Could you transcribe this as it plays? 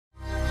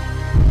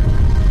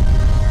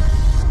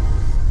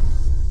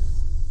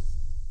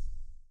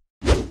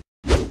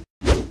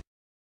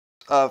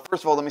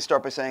First of all, let me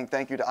start by saying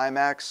thank you to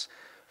IMAX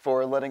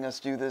for letting us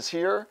do this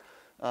here.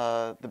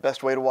 The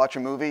best way to watch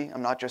a movie.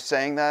 I'm not just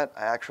saying that.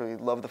 I actually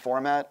love the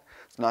format.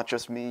 It's not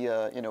just me,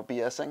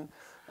 BSing.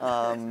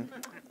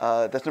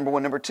 That's number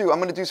one. Number two, I'm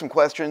going to do some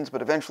questions,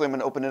 but eventually I'm going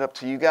to open it up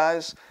to you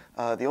guys.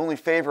 The only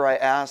favor I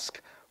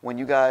ask when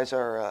you guys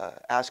are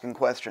asking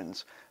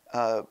questions,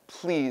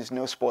 please,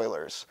 no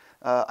spoilers.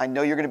 I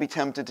know you're going to be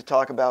tempted to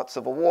talk about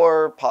Civil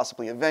War,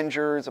 possibly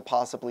Avengers,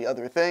 possibly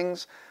other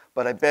things,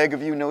 but I beg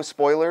of you, no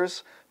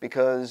spoilers,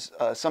 because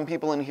some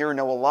people in here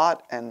know a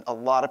lot, and a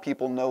lot of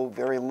people know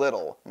very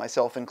little,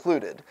 myself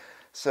included.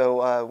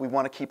 So we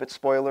want to keep it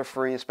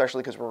spoiler-free,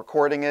 especially because we're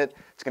recording it.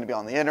 It's going to be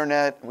on the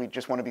internet. We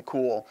just want to be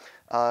cool.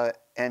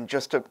 And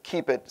just to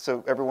keep it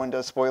so everyone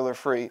does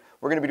spoiler-free,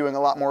 we're going to be doing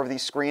a lot more of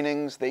these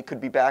screenings. They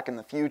could be back in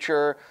the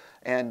future.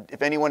 And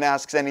if anyone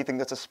asks anything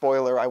that's a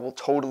spoiler, I will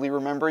totally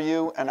remember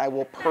you, and I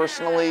will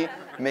personally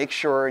make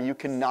sure you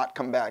cannot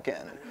come back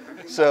in.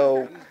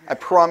 So I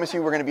promise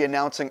you we're going to be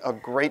announcing a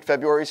great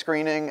February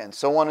screening and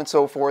so on and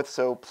so forth.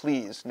 So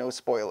please, no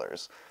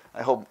spoilers.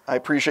 I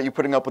appreciate you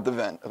putting up with the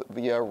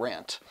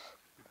rant.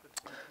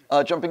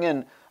 Jumping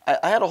in,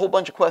 I had a whole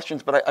bunch of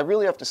questions, but I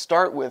really have to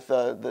start with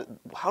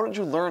how did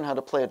you learn how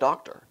to play a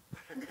doctor?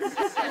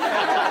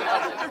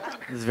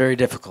 It was very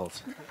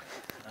difficult.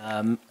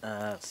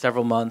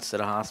 Several months at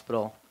a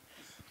hospital.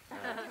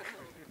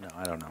 No,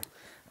 I don't know.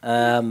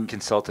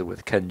 Consulted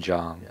with Ken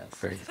Jeong.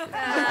 Yes.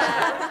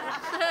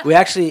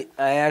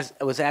 I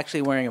was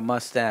actually wearing a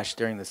mustache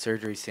during the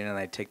surgery scene, and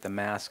I'd take the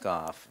mask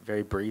off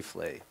very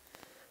briefly.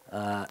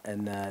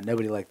 And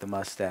nobody liked the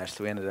mustache,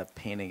 so we ended up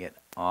painting it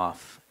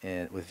off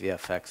with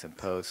VFX and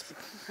post.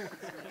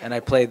 And I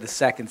played the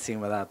second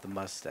scene without the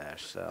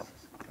mustache, so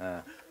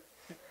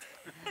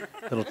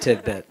little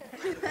tidbit.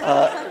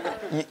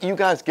 You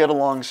guys get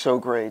along so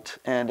great,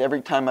 and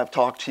every time I've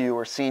talked to you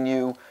or seen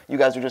you, you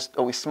guys are just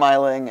always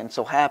smiling and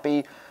so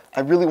happy.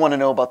 I really want to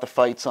know about the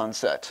fights on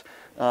set.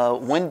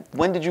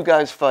 When did you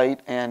guys fight,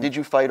 and did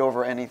you fight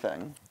over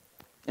anything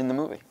in the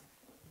movie?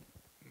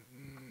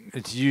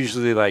 It's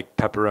usually like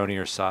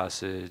pepperoni or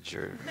sausage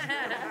or.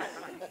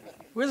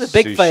 Where the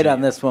big sushi. fight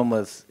on this one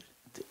was,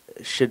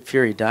 should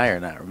Fury die or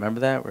not? Remember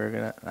that?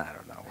 I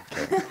don't know.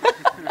 We're kidding.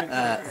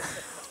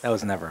 That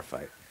was never a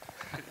fight.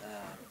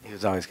 He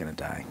was always going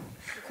to die.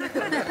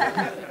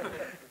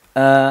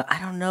 I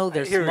don't know.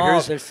 They're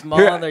small. They're small.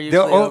 And they're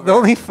usually the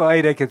only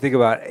fight I can think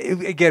about.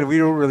 Again, we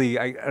don't really.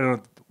 I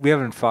don't. We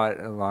haven't fought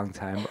in a long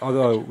time.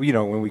 Although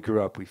when we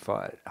grew up, we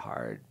fought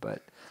hard.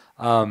 But.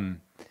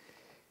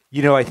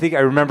 I think I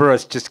remember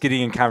us just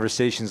getting in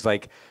conversations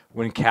like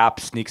when Cap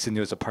sneaks into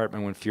his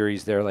apartment when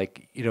Fury's there,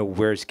 like,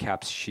 where's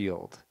Cap's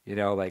shield?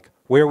 Like,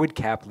 where would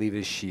Cap leave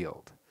his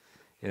shield?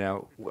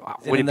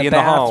 Would it be in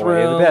the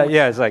hallway? In the bed?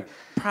 Yeah, it's like,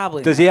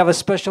 probably. Does he have a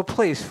special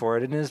place for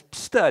it in his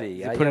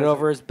study? Put it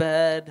over his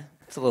bed?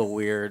 It's a little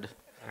weird.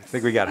 I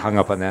think we got hung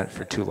up on that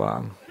for too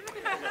long.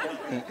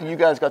 You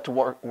guys got to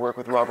work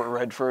with Robert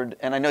Redford,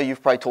 and I know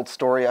you've probably told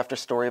story after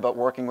story about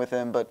working with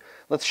him, but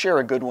let's share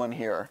a good one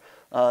here.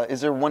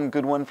 Is there one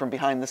good one from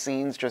behind the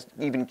scenes, just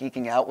even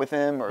geeking out with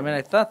him? Or? I mean,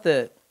 I thought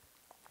the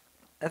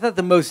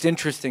most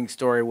interesting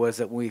story was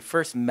that when we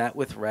first met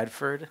with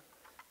Redford,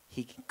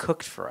 he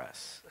cooked for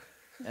us,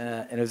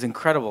 and it was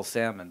incredible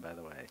salmon, by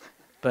the way.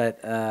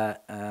 But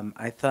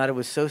I thought it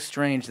was so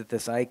strange that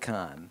this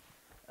icon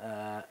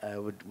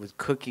was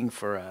cooking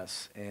for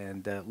us,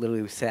 and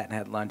literally we sat and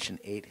had lunch and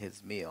ate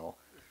his meal,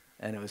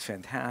 and it was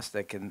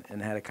fantastic,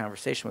 and had a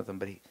conversation with him.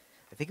 But I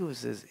think it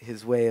was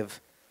his way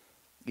of,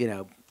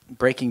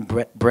 breaking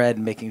bread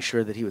and making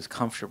sure that he was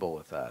comfortable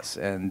with us.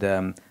 And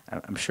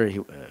I'm sure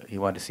he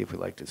wanted to see if we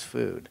liked his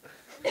food.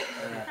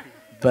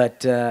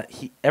 But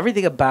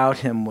everything about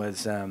him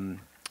was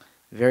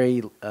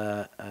very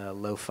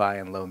lo-fi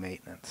and low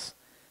maintenance.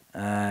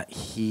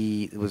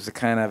 He was the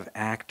kind of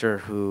actor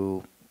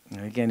who,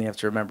 again, you have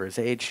to remember his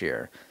age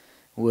here,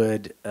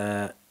 would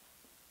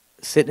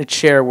sit in a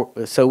chair.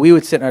 So we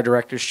would sit in our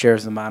director's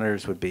chairs, and the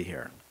monitors would be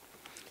here.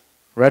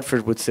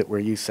 Redford would sit where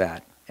you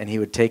sat. And he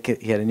would take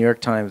it. He had a New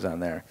York Times on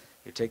there.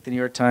 He would take the New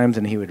York Times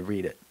and he would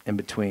read it in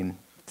between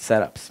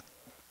setups.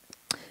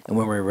 And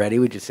when we were ready,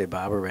 we'd just say,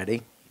 "Bob, we're ready."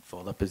 He'd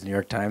fold up his New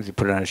York Times. He'd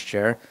put it on his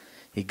chair.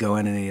 He'd go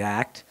in and he'd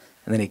act.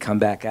 And then he'd come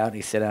back out and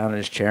he'd sit down in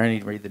his chair and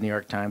he'd read the New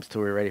York Times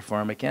till we were ready for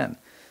him again.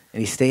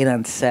 And he stayed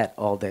on set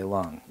all day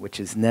long,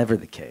 which is never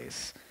the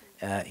case.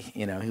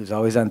 He was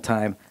always on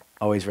time,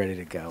 always ready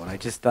to go. And I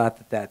just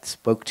thought that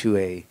spoke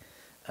to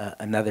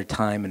another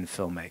time in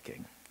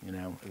filmmaking.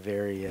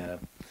 Very.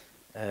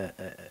 A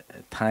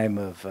time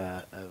of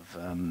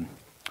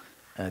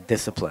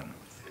discipline.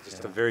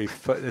 Just a very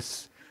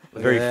focused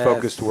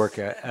work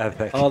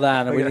ethic. Hold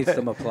on, we need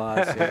some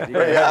applause here.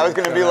 Yeah, I was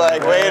going to be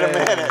like, wait a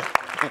minute.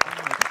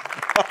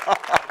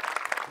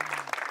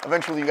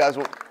 Eventually, you guys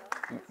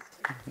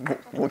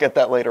we'll get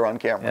that later on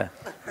camera.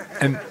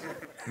 Yeah.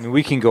 And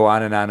we can go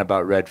on and on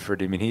about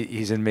Redford. I mean,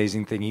 he's an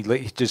amazing thing. He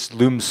just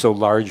looms so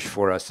large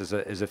for us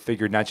as a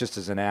figure, not just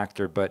as an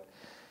actor, but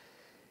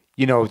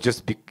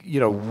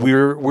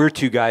we're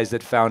two guys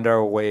that found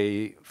our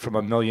way from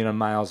a million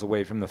miles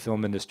away from the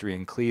film industry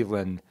in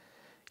Cleveland,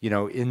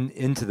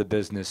 into the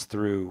business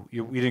through.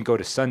 We didn't go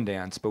to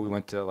Sundance, but we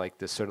went to like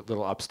this sort of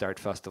little upstart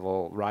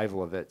festival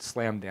rival of it,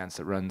 Slam Dance,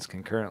 that runs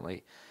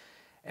concurrently.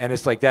 And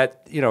it's like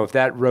that, if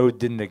that road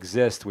didn't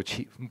exist,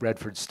 which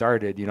Redford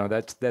started,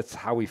 that's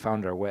how we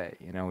found our way.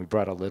 We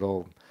brought a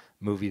little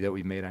movie that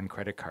we made on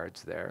credit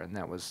cards there, and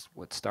that was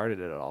what started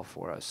it all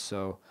for us.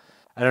 So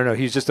I don't know.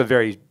 He's just a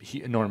very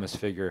enormous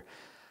figure.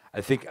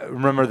 I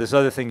remember this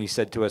other thing he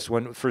said to us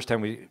one of the first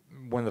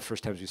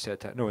times we sat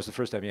down. No, it was the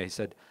first time. Yeah,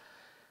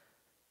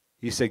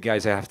 he said,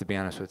 guys, I have to be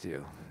honest with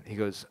you. He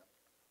goes,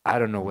 I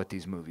don't know what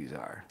these movies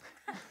are,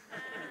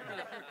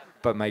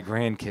 but my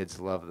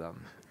grandkids love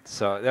them.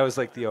 So that was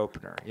like the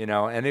opener,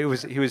 and he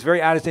was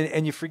very honest.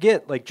 And you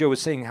forget, like Joe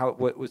was saying,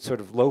 what was sort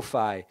of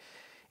lo-fi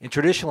and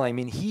traditional. I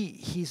mean,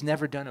 he's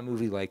never done a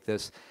movie like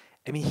this.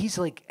 I mean, he's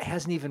like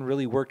hasn't even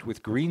really worked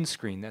with green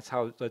screen. That's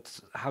how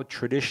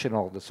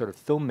traditional the sort of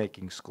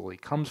filmmaking school he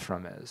comes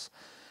from is.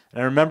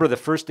 And I remember the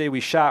first day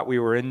we shot, we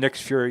were in Nick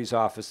Fury's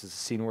office. It's a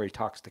scene where he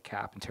talks to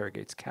Cap,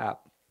 interrogates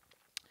Cap.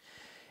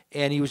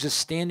 And he was just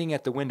standing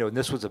at the window, and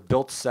this was a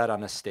built set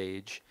on a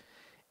stage.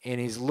 And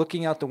he's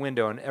looking out the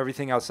window, and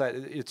everything outside,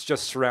 it's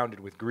just surrounded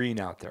with green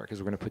out there because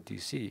we're going to put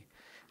DC. And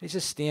he's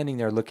just standing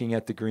there looking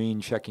at the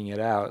green, checking it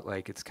out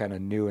like it's kind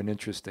of new and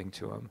interesting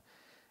to him.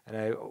 And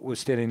I was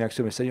standing next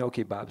to him and said,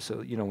 okay, Bob,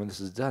 so, when this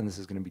is done, this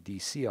is going to be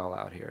DC all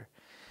out here.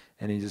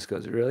 And he just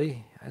goes,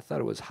 really? I thought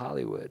it was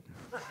Hollywood.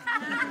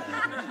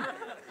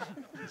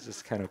 He's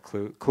just kind of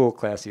cool,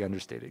 classy,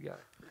 understated guy.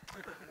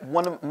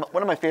 One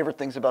of my favorite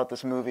things about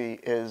this movie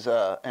is,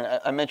 and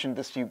I mentioned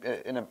this to you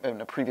in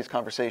a previous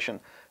conversation,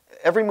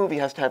 every movie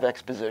has to have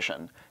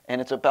exposition, and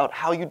it's about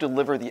how you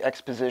deliver the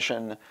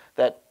exposition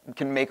that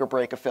can make or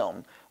break a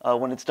film.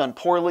 When it's done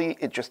poorly,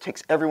 it just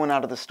takes everyone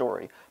out of the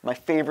story. My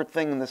favorite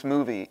thing in this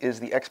movie is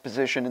the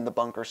exposition in the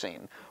bunker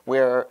scene,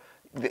 where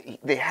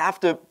they have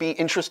to be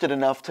interested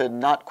enough to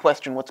not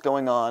question what's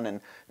going on,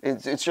 and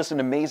it's just an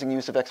amazing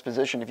use of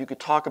exposition. If you could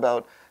talk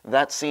about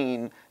that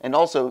scene, and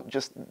also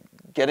just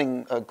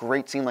getting a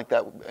great scene like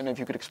that, and if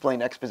you could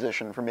explain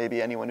exposition for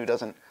maybe anyone who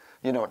doesn't,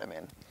 you know what I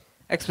mean.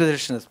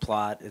 Exposition is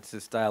plot. It's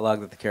this dialogue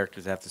that the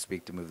characters have to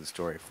speak to move the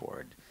story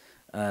forward.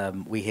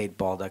 We hate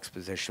bald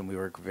exposition. We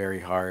work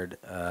very hard.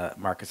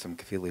 Marcus and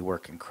Kafili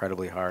work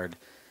incredibly hard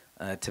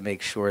to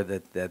make sure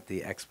that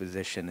the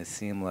exposition is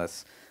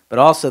seamless, but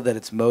also that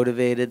it's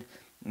motivated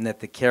and that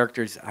the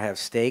characters have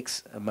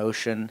stakes,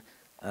 emotion,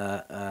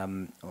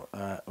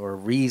 or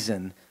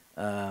reason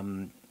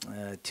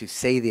to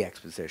say the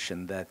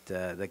exposition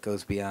that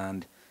goes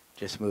beyond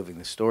just moving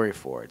the story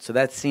forward. So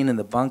that scene in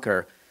the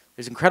bunker,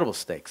 there's incredible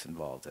stakes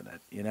involved in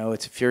it.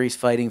 It's Fury's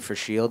fighting for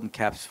S.H.I.E.L.D. and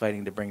Cap's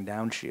fighting to bring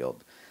down S.H.I.E.L.D.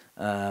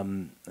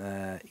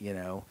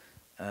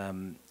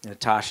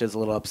 Natasha's a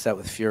little upset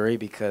with Fury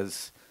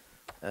because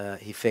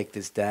he faked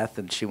his death,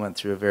 and she went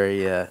through a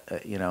very,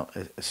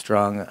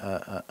 strong.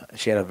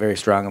 She had a very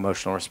strong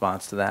emotional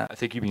response to that. I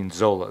think you mean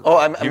Zola. Oh,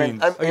 are you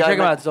talking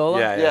about Zola?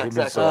 Yeah,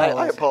 exactly.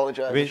 I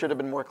apologize. I should have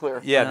been more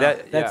clear. Yeah,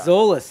 that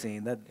Zola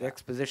scene, that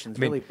exposition's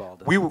really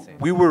bald. We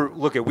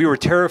were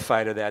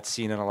terrified of that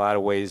scene in a lot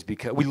of ways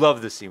because we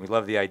love the scene. We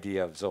love the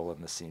idea of Zola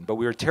in the scene, but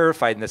we were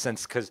terrified in the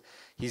sense because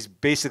he's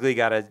basically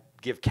got to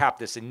give Cap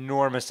this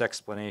enormous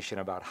explanation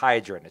about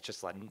Hydra, and it's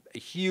just like a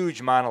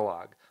huge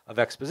monologue of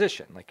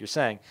exposition, like you're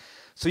saying.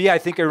 So yeah, I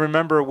think I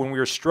remember when we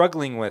were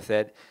struggling with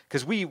it,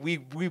 because we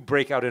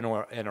break out in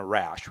a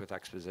rash with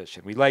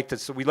exposition. We like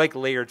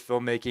layered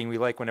filmmaking. We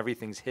like when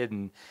everything's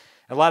hidden.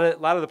 A lot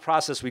of the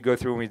process we go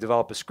through when we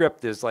develop a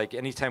script is like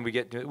anytime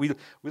we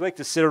like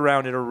to sit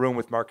around in a room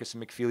with Marcus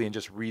and McFeely and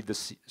just read the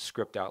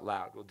script out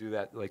loud. We'll do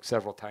that like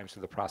several times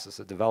through the process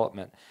of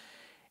development.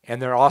 And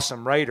they're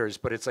awesome writers,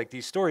 but it's like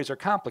these stories are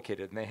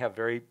complicated and they have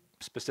very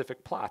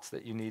specific plots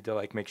that you need to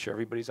like make sure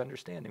everybody's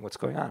understanding what's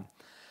going on.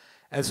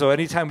 And so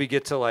anytime we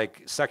get to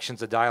like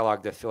sections of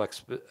dialogue that feel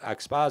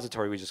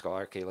expository, we just go,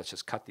 okay, let's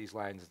just cut these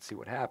lines and see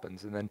what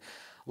happens. And then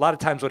a lot of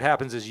times what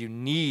happens is you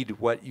need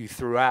what you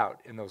threw out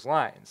in those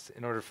lines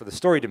in order for the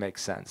story to make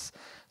sense.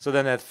 So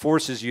then that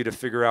forces you to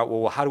figure out,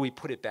 well, how do we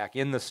put it back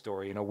in the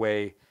story in a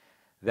way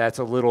that's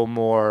a little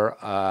more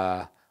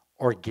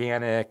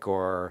organic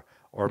or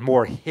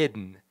more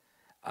hidden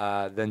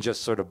than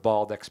just sort of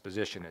bald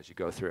exposition as you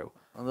go through.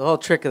 Well, the whole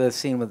trick of the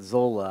scene with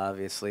Zola,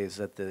 obviously, is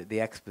that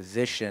the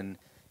exposition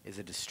is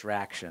a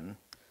distraction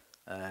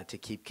to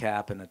keep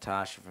Cap and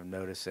Natasha from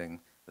noticing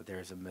that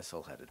there's a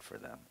missile headed for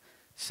them.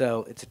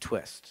 So it's a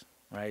twist,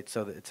 right?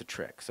 So it's a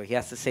trick. So he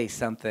has to say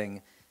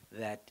something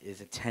that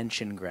is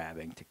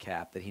attention-grabbing to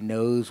Cap that he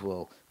knows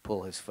will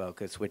pull his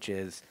focus, which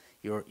is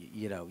your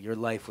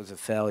life was a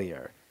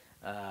failure,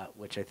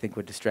 which I think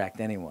would distract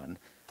anyone.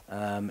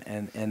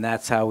 And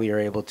that's how we are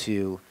able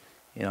to,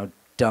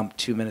 dump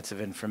 2 minutes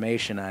of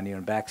information on you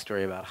and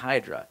backstory about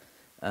Hydra.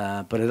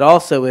 But it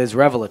also is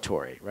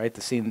revelatory, right?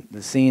 The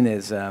scene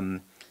is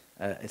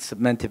it's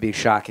meant to be a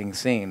shocking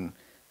scene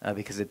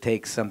because it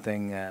takes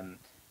something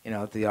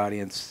the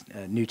audience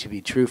knew to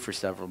be true for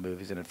several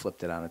movies, and it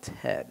flipped it on its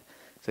head.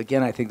 So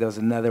again, I think that was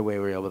another way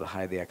we were able to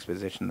hide the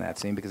exposition in that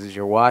scene, because as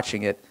you're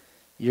watching it,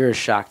 you're as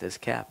shocked as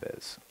Cap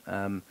is.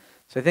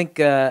 So I think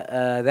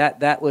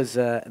that was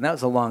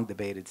a long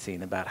debated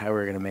scene about how we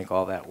were going to make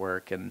all that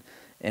work,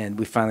 and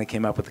we finally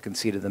came up with the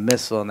conceit of the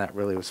missile, and that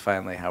really was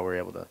finally how we were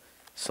able to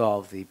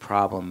solve the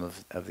problem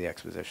of the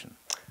exposition.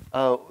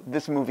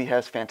 This movie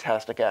has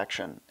fantastic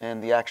action,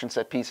 and the action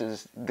set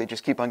pieces, they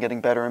just keep on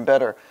getting better and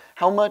better.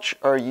 How much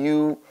are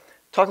you...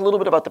 Talk a little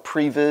bit about the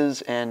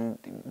previs and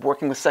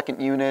working with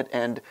second unit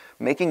and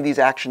making these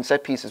action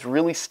set pieces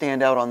really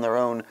stand out on their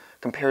own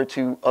compared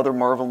to other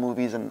Marvel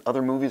movies and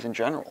other movies in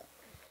general.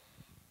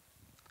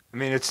 I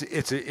mean,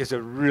 it's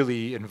a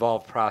really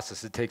involved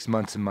process. It takes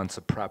months and months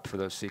of prep for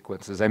those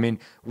sequences. I mean,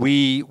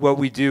 what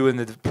we do in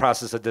the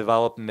process of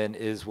development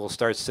is we'll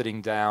start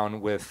sitting down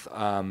with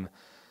our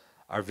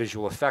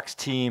visual effects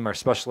team, our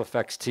special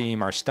effects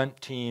team, our stunt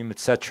team,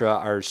 etc.,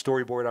 our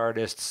storyboard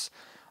artists,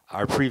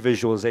 our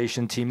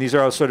pre-visualization team. These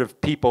are all sort of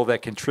people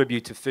that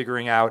contribute to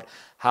figuring out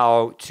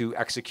how to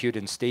execute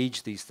and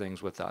stage these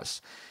things with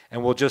us.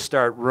 And we'll just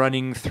start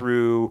running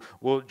through,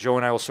 Joe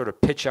and I will sort of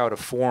pitch out a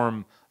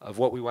form of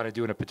what we want to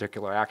do in a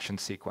particular action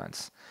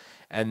sequence.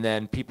 And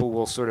then people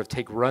will sort of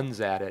take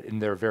runs at it in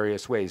their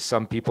various ways.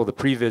 Some people, the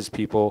previs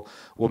people,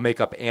 will make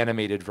up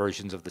animated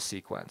versions of the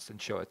sequence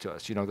and show it to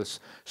us. The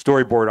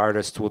storyboard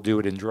artists will do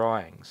it in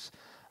drawings.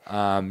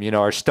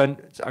 Our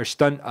stunt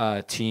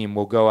team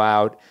will go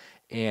out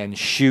and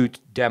shoot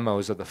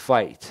demos of the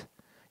fight,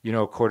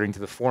 according to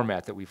the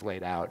format that we've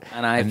laid out.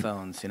 On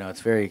iPhones,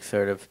 it's very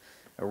sort of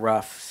a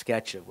rough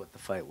sketch of what the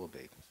fight will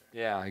be.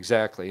 Yeah,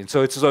 exactly. And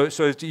so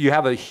you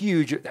have a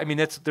huge. I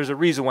mean, there's a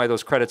reason why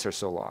those credits are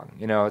so long.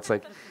 It's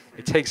like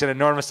it takes an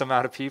enormous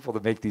amount of people to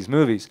make these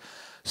movies.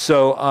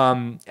 So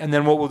and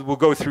then we'll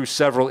go through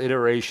several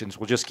iterations.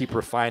 We'll just keep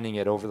refining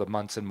it over the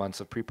months and months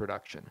of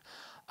pre-production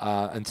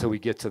until we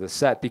get to the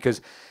set,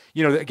 because.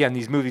 Again,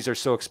 these movies are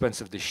so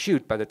expensive to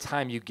shoot. By the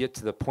time you get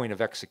to the point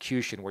of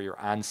execution where you're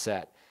on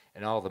set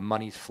and all the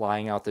money's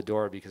flying out the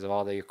door because of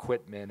all the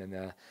equipment and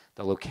the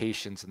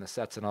locations and the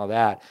sets and all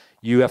that,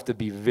 you have to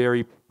be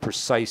very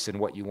precise in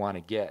what you want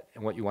to get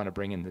and what you want to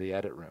bring into the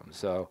edit room.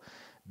 So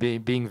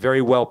being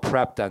very well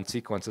prepped on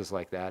sequences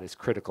like that is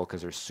critical,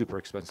 because they're super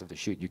expensive to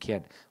shoot. You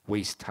can't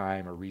waste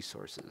time or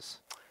resources.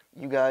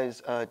 You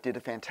guys did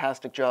a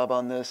fantastic job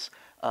on this.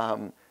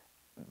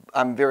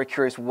 I'm very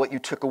curious what you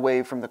took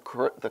away from the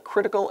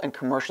critical and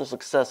commercial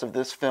success of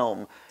this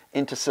film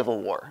into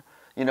Civil War.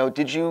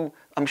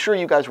 I'm sure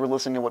you guys were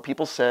listening to what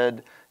people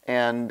said,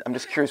 and I'm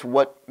just curious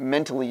what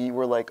mentally you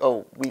were like,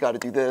 oh, we got to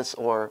do this,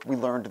 or we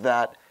learned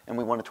that, and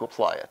we wanted to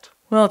apply it.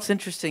 Well, it's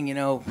interesting,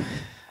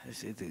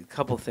 there's a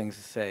couple things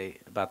to say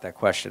about that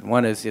question.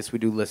 One is, yes, we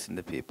do listen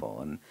to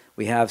people, and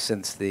we have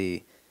since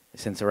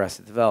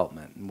Arrested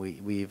Development. And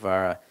we've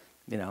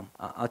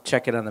I'll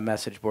check it on the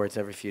message boards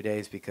every few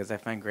days, because I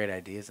find great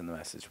ideas in the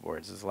message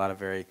boards. There's a lot of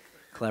very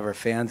clever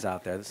fans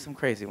out there. There's some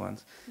crazy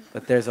ones,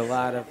 but there's a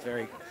lot of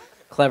very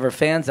clever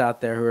fans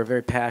out there who are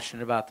very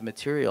passionate about the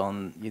material,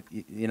 and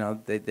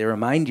they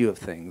remind you of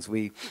things.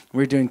 We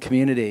were doing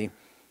Community.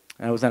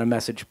 I was on a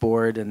message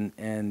board,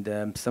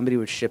 and somebody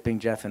was shipping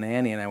Jeff and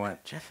Annie, and I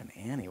went, Jeff and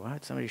Annie? Why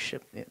would somebody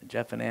ship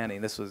Jeff and Annie?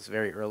 And this was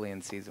very early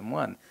in season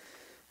 1.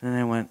 And then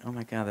I went, oh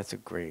my God, that's a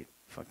great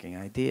fucking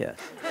idea.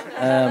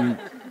 And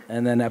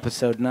then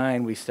episode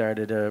 9, we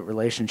started a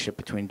relationship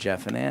between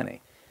Jeff and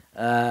Annie.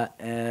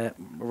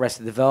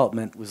 Arrested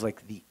Development was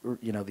like the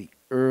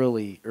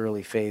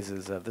early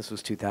phases of, this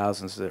was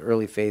 2000, so the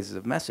early phases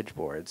of message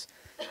boards.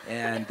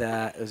 And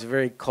it was a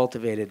very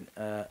cultivated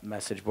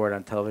message board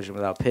on Television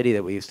Without Pity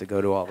that we used to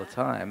go to all the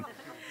time.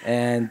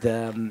 And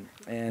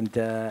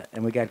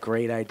we got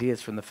great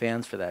ideas from the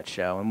fans for that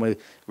show. And we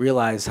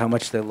realized how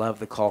much they loved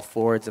the call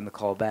forwards and the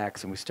call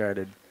backs, and we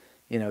started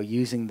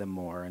using them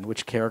more, and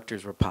which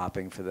characters were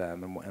popping for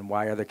them, and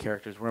why other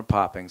characters weren't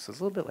popping. So it's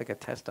a little bit like a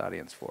test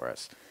audience for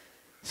us.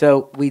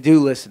 So we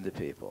do listen to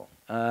people.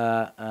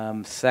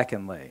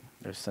 Secondly,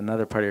 there's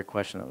another part of your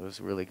question that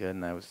was really good,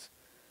 and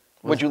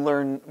What'd you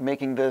learn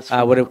making this?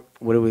 What did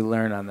we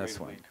learn on this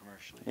one?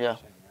 Yeah.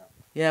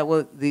 Yeah,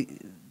 well,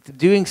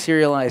 doing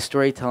serialized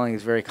storytelling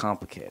is very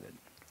complicated,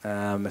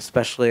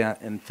 especially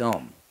in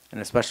film, and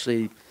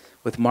especially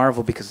with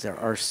Marvel, because there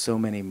are so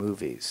many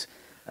movies.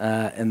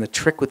 And the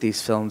trick with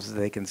these films is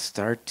they can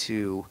start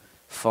to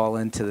fall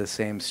into the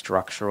same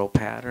structural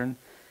pattern.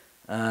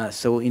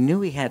 So what we knew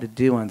we had to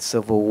do on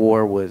Civil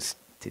War was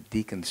to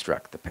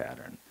deconstruct the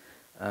pattern.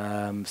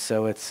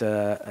 So it's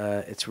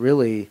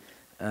really,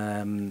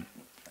 it's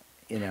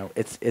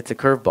a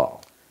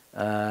curveball.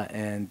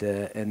 And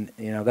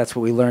that's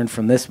what we learned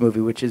from this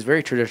movie, which is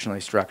very traditionally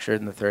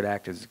structured, and the third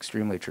act is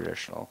extremely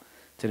traditional.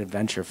 It's an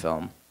adventure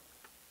film.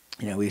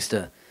 We used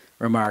to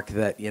remark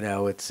that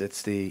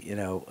it's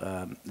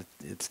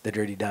the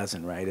Dirty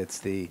Dozen, right? It's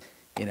the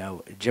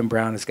Jim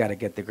Brown has got to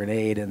get the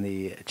grenade and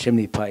the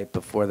chimney pipe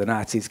before the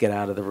Nazis get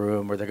out of the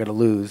room, or they're going to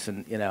lose,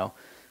 and so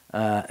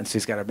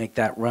he's got to make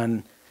that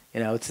run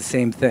it's the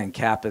same thing.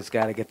 Cap has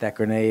got to get that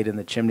grenade in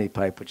the chimney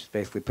pipe, which is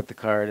basically put the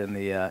card in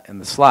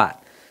the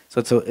slot.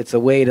 So it's a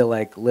way to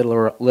like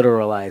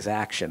literalize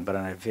action, but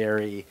on a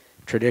very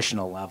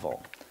traditional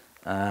level.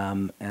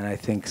 And I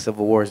think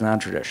Civil War is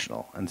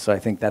non-traditional, and so I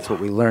think that's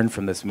what we learned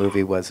from this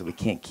movie was that we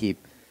can't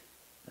keep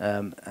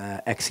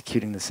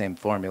executing the same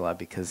formula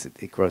because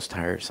it grows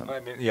tiresome. I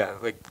mean, yeah,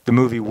 like the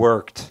movie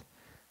worked,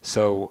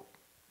 so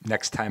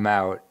next time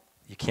out,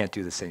 you can't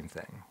do the same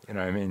thing. You know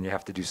what I mean? You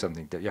have to do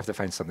something. You have to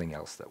find something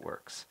else that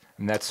works,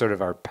 and that's sort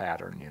of our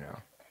pattern.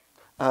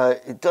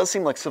 It does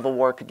seem like Civil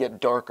War could get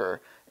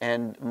darker,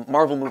 and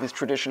Marvel movies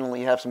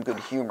traditionally have some good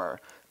humor.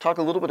 Talk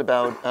a little bit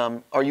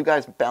about, are you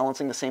guys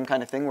balancing the same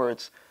kind of thing where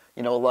it's,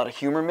 a lot of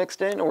humor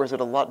mixed in, or is it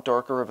a lot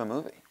darker of a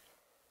movie?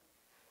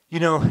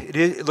 It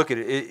is. Look at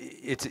it.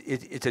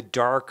 It's a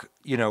dark.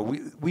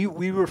 We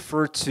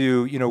refer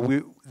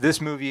to. This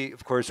movie,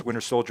 of course,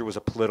 Winter Soldier was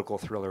a political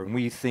thriller, and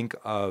we think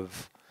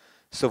of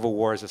Civil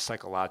War as a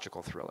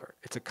psychological thriller.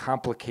 It's a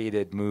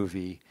complicated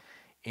movie,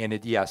 and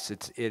it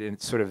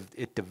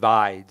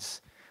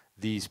divides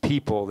these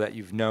people that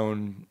you've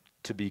known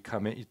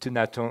to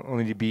not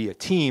only to be a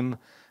team,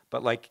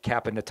 but like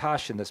Cap and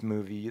Natasha in this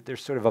movie, they're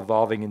sort of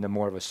evolving into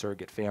more of a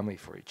surrogate family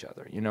for each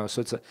other.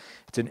 So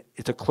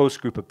it's a close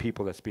group of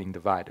people that's being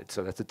divided.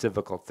 So that's a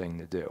difficult thing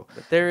to do.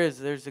 But there's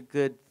a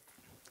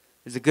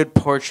good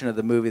portion of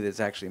the movie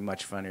that's actually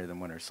much funnier than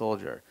Winter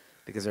Soldier,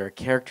 because there are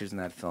characters in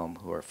that film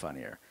who are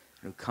funnier,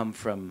 who come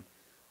from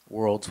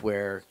worlds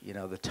where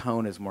the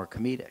tone is more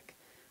comedic.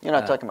 You're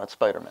not talking about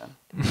Spider-Man.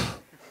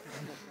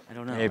 I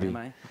don't know. Maybe. Am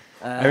I?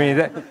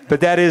 But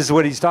that is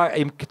what he's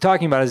talking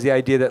about, is the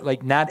idea that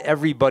like not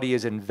everybody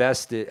is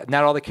invested.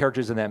 Not all the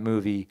characters in that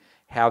movie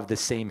have the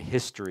same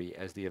history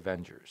as the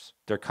Avengers.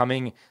 They're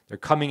coming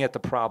at the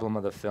problem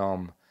of the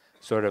film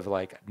sort of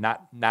like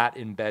not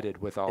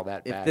embedded with all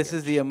that baggage. If this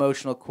is the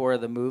emotional core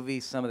of the movie,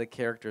 some of the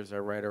characters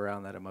are right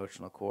around that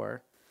emotional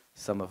core.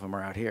 Some of them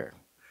are out here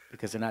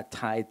because they're not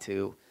tied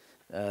to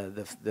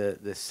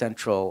the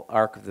central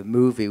arc of the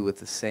movie with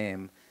the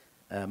same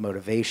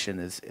motivation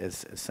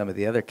as some of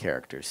the other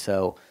characters.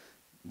 So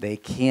they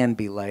can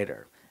be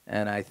lighter.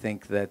 And I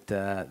think that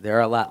there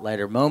are a lot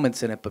lighter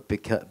moments in it, but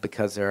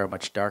because there are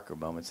much darker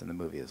moments in the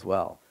movie as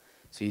well.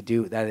 So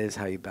that is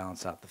how you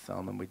balance out the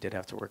film, and we did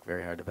have to work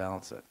very hard to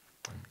balance it.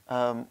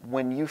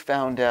 When you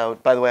found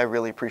out, by the way, I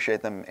really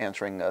appreciate them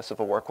answering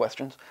Civil War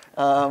questions.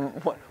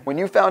 When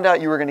you found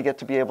out you were going to get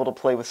to be able to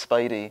play with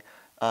Spidey,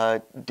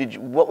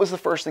 what was the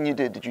first thing you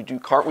did? Did you do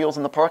cartwheels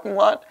in the parking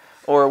lot?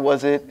 Or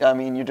was it,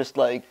 you just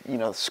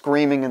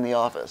screaming in the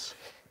office?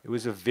 It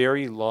was a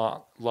very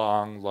long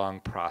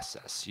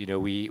process. It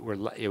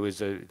was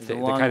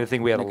the kind of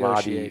thing we had to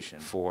lobby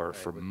for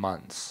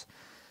months.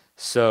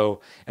 So,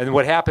 and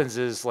what happens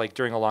is like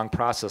during a long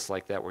process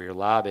like that where you're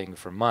lobbying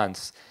for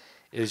months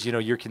is,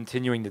 you're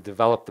continuing to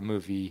develop the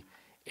movie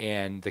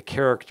and the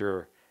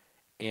character.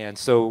 And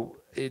so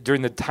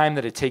during the time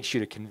that it takes you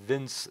to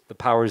convince the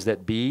powers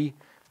that be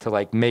to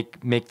like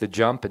make the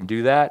jump and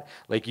do that,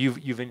 like you've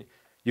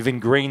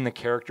ingrained the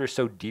character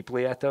so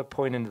deeply at that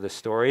point into the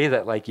story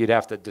that like you'd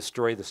have to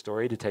destroy the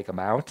story to take them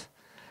out.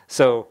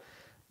 So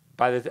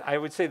I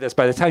would say this,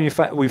 by the time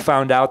we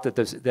found out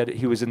that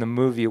he was in the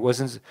movie, it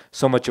wasn't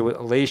so much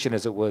elation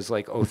as it was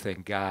like, oh,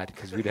 thank God,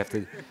 because we'd have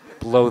to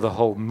blow the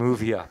whole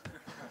movie up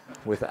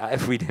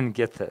if we didn't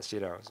get this,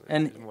 So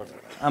and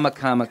I'm a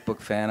comic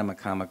book fan. I'm a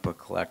comic book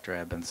collector.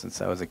 I've been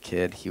since I was a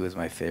kid. He was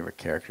my favorite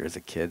character as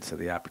a kid, so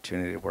the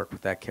opportunity to work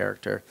with that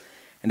character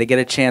and to get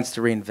a chance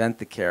to reinvent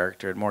the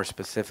character, and more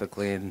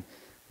specifically, and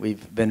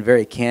we've been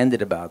very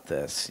candid about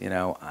this.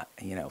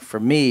 For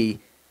me,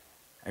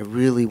 I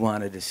really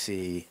wanted to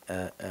see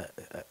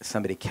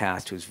somebody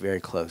cast who's very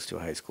close to a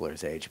high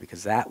schooler's age,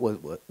 because that was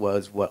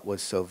what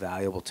was so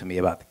valuable to me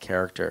about the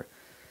character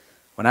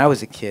when I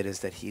was a kid, is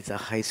that he's a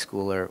high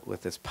schooler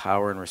with this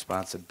power and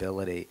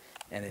responsibility,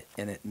 and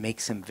it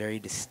makes him very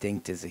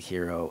distinct as a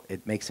hero.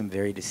 It makes him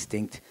very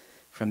distinct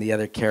from the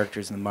other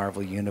characters in the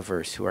Marvel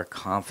Universe who are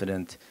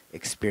confident,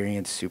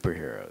 experienced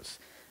superheroes.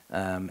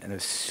 And it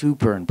was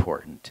super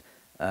important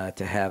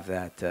to have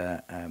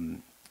that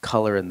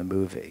color in the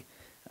movie.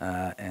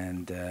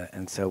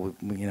 And so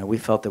we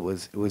felt it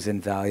was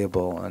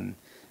invaluable,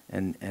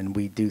 and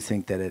we do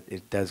think that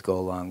it does go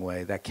a long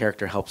way. That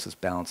character helps us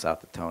balance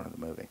out the tone of the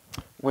movie.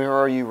 Where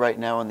are you right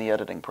now in the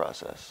editing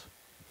process?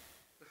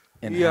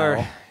 In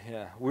hell.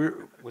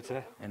 What's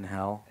that? In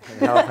hell.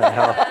 In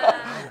hell.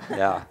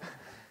 Yeah.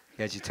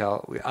 Can't you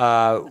tell?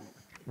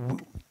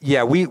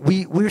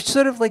 We're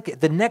sort of like,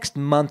 the next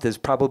month is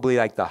probably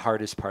like the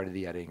hardest part of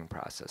the editing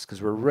process,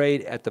 because we're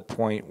right at the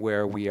point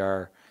where we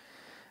are,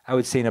 I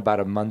would say in about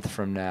a month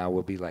from now,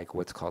 we'll be like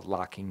what's called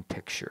locking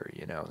picture,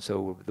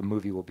 So the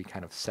movie will be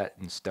kind of set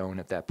in stone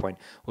at that point.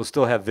 We'll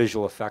still have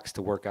visual effects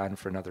to work on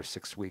for another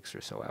 6 weeks or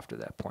so after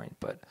that point,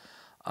 but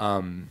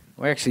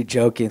we're actually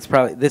joking.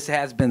 This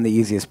has been the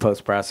easiest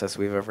post process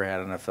we've ever had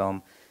on a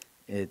film.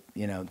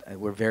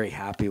 We're very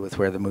happy with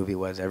where the movie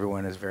was.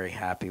 Everyone is very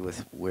happy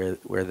with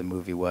where the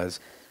movie was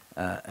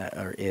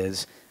or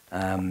is.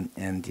 And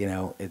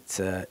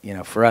it's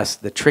for us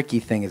the tricky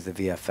thing is the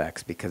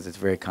VFX because it's a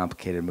very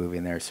complicated movie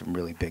and there are some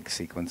really big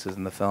sequences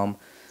in the film,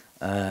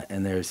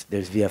 and there's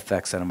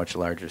VFX on a much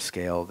larger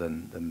scale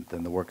than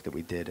the work that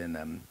we did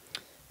in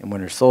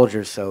Winter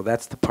Soldier. So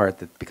that's the part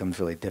that becomes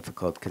really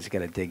difficult because you got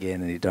to dig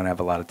in and you don't have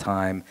a lot of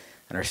time,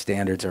 and our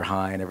standards are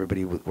high, and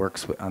everybody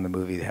works on the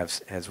movie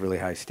has really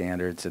high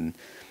standards, and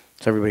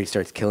so everybody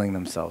starts killing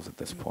themselves at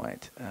this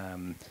point.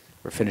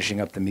 We're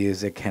finishing up the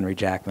music. Henry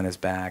Jackman is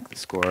back. The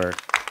score is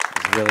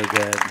really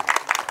good.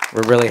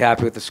 We're really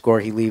happy with the score.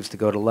 He leaves to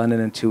go to London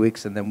in 2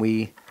 weeks, and then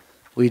we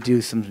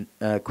do some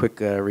quick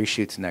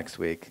reshoots next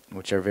week,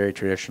 which are very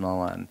traditional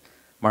on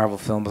Marvel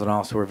films, and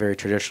also we're very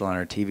traditional on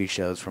our TV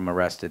shows, from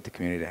Arrested to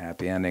Community to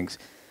Happy Endings.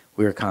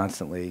 We were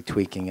constantly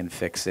tweaking and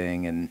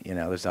fixing, and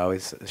there's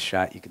always a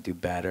shot you could do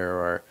better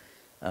or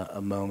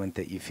a moment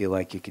that you feel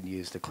like you could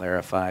use to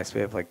clarify. So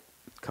we have like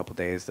a couple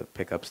days of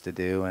pickups to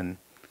do, and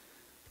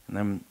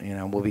then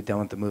we'll be done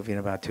with the movie in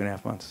about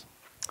 2.5 months.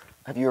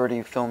 Have you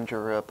already filmed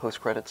your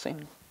post-credit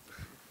scene?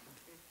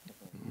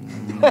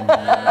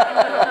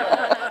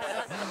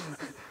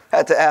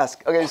 Had to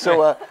ask. Okay,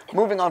 so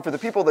moving on, for the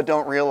people that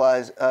don't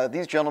realize,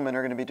 these gentlemen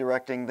are going to be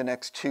directing the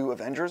next 2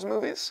 Avengers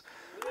movies.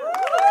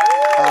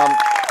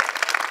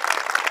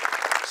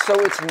 So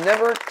it's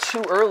never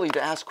too early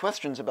to ask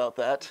questions about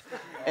that.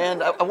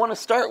 And I want to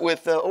start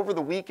with, over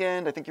the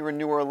weekend, I think you were in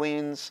New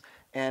Orleans,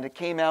 and it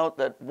came out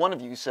that one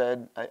of you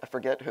said, I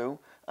forget who,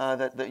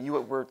 that you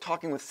were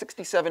talking with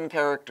 67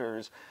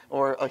 characters,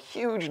 or a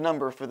huge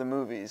number for the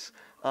movies.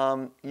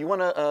 You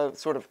want to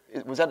sort of,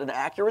 was that an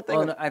accurate thing?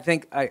 Well, no, I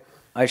think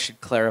I should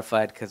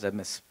clarify it because I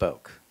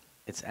misspoke.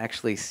 It's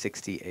actually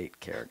 68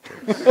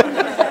 characters. So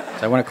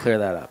I want to clear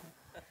that up.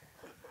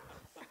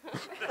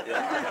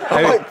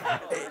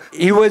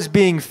 He was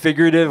being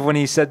figurative when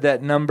he said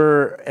that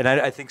number, and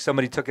I think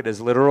somebody took it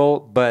as literal,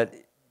 but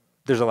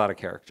there's a lot of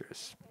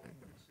characters.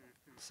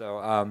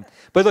 So,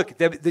 but look,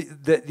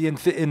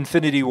 the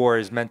Infinity War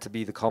is meant to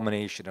be the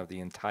culmination of the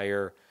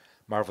entire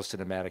Marvel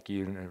Cinematic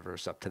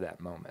Universe up to that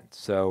moment.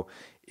 So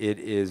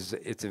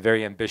it's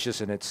very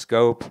ambitious in its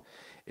scope.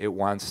 It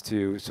wants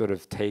to sort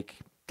of take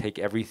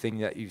everything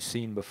that you've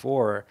seen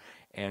before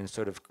and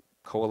sort of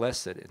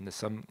coalesce it into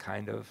some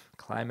kind of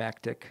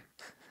climactic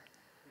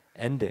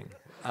ending.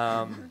 So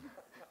I like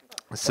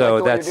the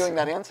way that's you're doing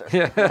that answer.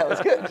 Yeah. That was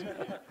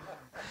good.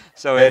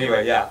 So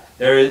anyway, yeah,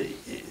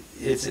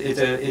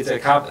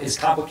 it's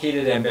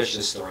complicated,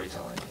 ambitious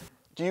storytelling.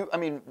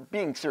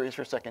 Being serious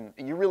for a second,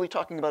 are you really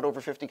talking about over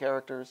 50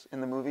 characters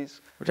in the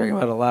movies? We're talking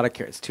about a lot of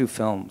characters. It's 2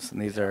 films,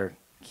 and these are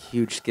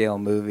huge scale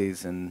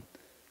movies, and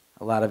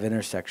a lot of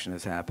intersection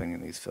is happening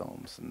in these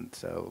films. And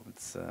so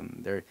it's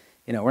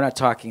we're not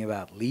talking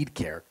about lead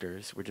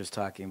characters. We're just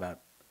talking about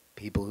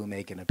people who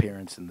make an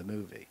appearance in the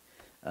movie.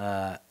 These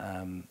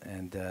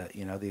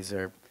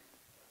are,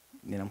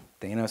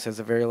 Thanos has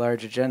a very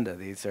large agenda.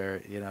 These are,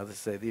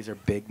 these are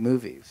big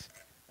movies,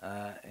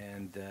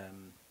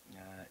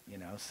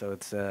 so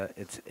it's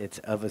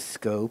of a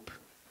scope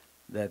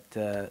that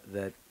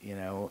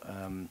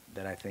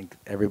I think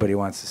everybody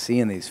wants to see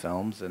in these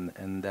films,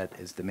 and that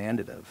is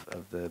demanded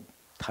of the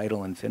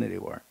title Infinity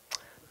War.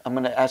 I'm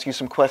going to ask you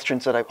some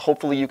questions that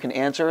hopefully you can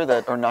answer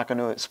that are not going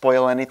to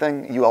spoil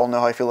anything. You all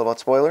know how I feel about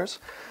spoilers.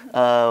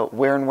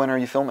 Where and when are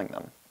you filming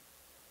them?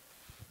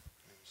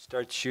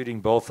 Start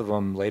shooting both of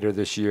them later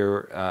this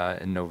year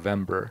in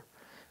November.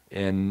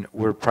 And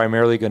we're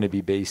primarily going to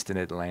be based in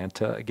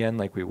Atlanta again,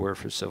 like we were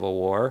for Civil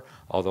War,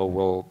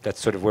 although that's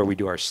sort of where we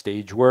do our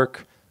stage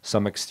work,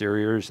 some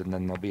exteriors, and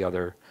then there'll be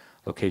other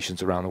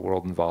locations around the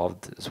world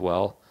involved as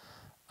well.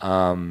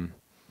 And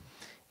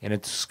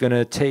it's going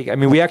to take,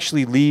 we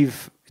actually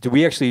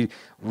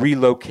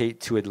relocate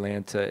to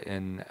Atlanta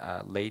in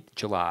late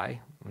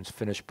July. We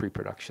finished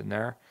pre-production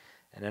there.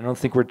 And I don't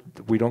think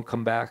we don't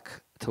come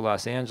back to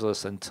Los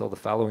Angeles until the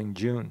following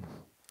June.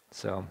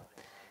 So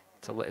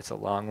it's a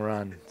long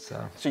run.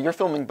 So you're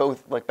filming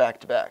both like back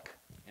to back?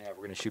 Yeah, we're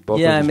going to shoot both.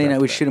 Yeah,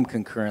 we shoot them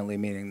concurrently,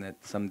 meaning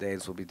that some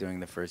days we'll be doing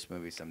the first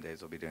movie, some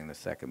days we'll be doing the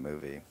second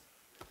movie.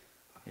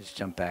 You just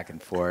jump back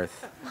and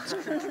forth.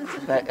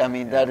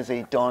 That is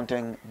a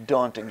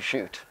daunting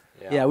shoot.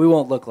 Yeah, we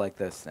won't look like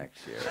this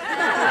next year.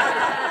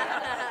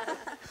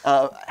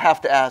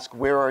 Have to ask,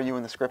 where are you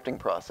in the scripting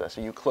process?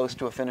 Are you close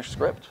to a finished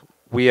script?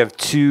 We have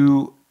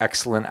 2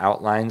 excellent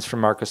outlines from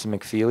Marcus and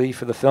McFeely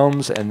for the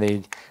films, and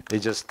they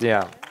just,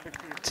 to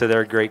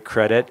their great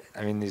credit,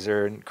 these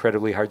are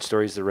incredibly hard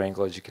stories to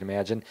wrangle, as you can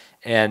imagine,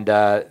 and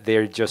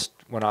they just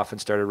went off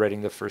and started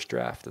writing the first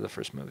draft of the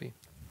first movie.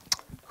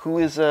 Who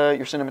is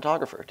your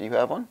cinematographer? Do you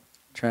have one?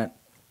 Trent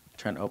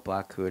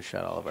Oplak, who has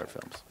shot all of our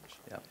films.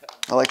 Yeah.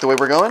 I like the way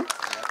we're going.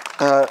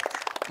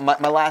 My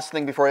last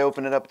thing before I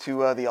open it up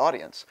to the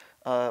audience.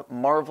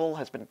 Marvel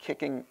has been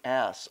kicking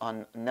ass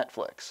on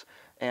Netflix.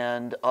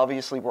 And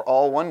obviously we're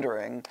all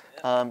wondering,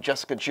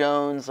 Jessica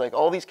Jones, like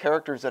all these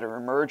characters that are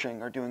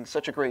emerging are doing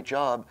such a great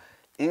job.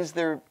 Is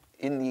there,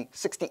 in the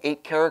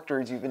 68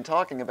 characters you've been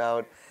talking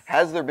about,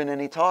 has there been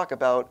any talk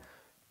about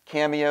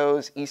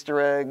cameos, Easter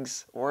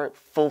eggs, or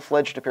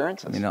full-fledged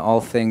appearances? I mean,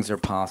 all things are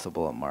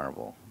possible at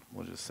Marvel.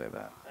 We'll just say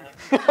that.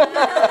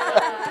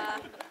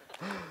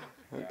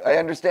 I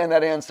understand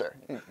that answer.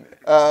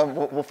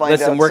 We'll find out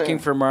Listen, working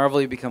soon. for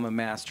Marvel, you become a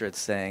master at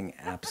saying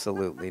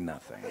absolutely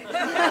nothing.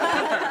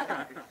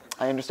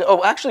 I understand.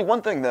 Oh, actually,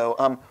 one thing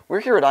though. We're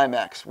here at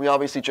IMAX. We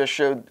obviously just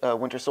showed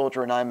Winter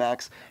Soldier in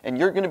IMAX, and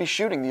you're going to be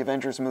shooting the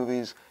Avengers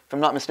movies, if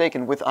I'm not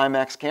mistaken, with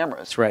IMAX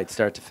cameras. That's right,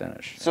 start to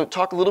finish. So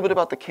talk a little bit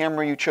about the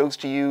camera you chose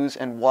to use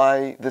and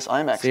why this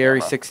IMAX It's the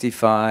Area camera.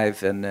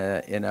 65,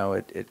 and you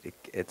know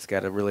it's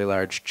got a really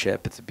large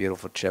chip. It's a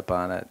beautiful chip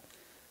on it.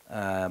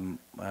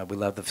 We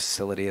love the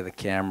facility of the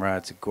camera.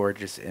 It's a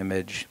gorgeous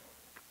image.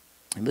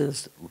 And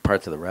there's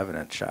parts of the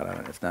Revenant shot on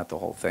it, if not the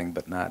whole thing,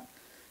 but not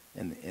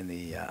in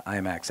the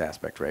IMAX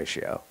aspect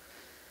ratio.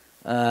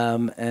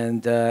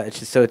 It's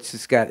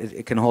just got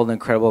it can hold an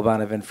incredible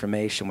amount of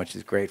information, which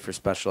is great for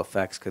special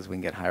effects because we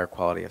can get higher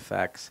quality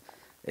effects.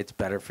 It's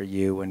better for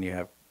you when you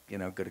have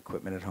good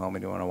equipment at home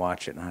and you want to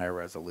watch it in higher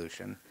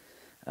resolution.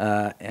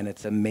 And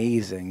it's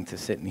amazing to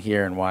sit in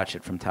here and watch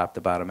it from top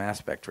to bottom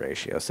aspect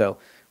ratio. So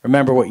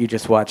remember what you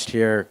just watched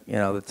here.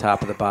 The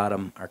top and the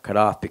bottom are cut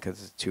off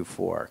because it's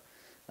 2:4,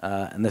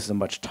 and this is a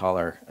much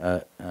taller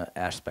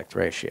aspect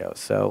ratio.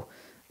 So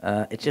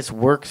it just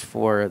works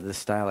for the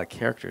style of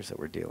characters that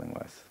we're dealing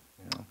with.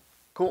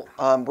 Cool.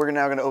 We're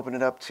now going to open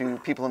it up to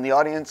people in the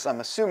audience. I'm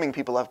assuming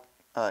people have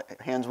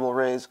hands will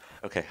raise.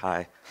 Okay,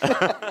 hi. Just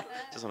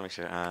want to make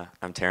sure.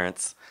 I'm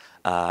Terrence.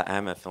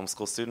 I'm a film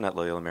school student at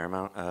Loyola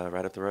Marymount,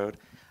 right up the road.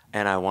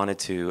 And I wanted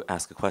to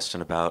ask a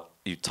question about,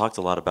 you talked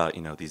a lot about,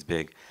 these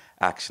big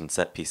action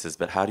set pieces,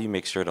 but how do you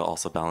make sure to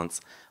also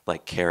balance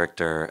like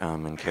character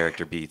and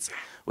character beats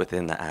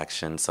within the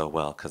action so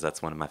well? Because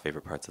that's one of my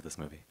favorite parts of this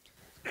movie.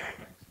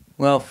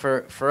 Well,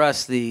 for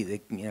us, the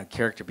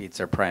character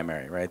beats are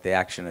primary, right? The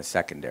action is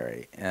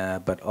secondary.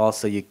 But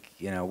also,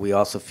 we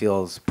also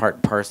feel as part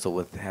and parcel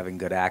with having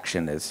good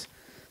action is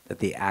that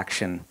the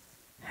action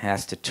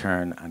has to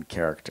turn on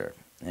character,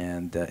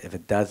 and if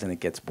it doesn't, it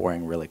gets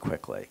boring really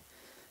quickly.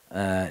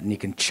 And you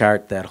can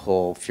chart that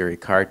whole Fury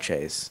car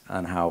chase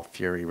on how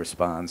Fury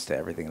responds to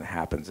everything that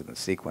happens in the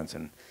sequence,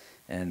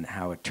 and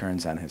how it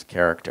turns on his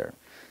character,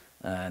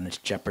 and it's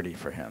jeopardy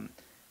for him.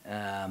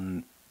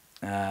 And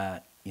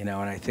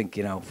I think,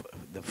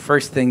 the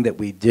first thing that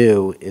we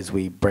do is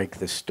we break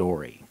the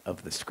story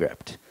of the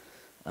script.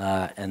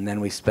 And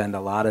then we spend a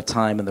lot of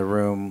time in the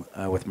room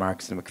with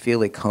Marcus and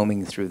McFeely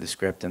combing through the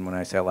script. And when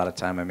I say a lot of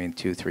time, I mean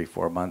 2, 3,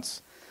 4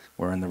 months.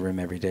 We're in the room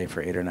every day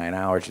for 8 or 9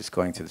 hours just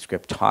going through the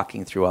script,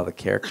 talking through all the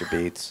character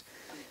beats.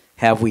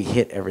 Have we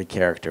hit every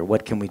character?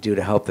 What can we do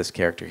to help this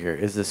character here?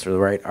 Is this the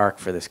right arc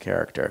for this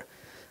character?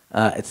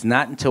 It's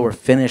not until we're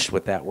finished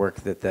with that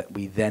work that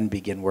we then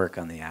begin work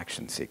on the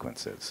action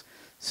sequences.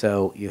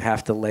 So you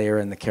have to layer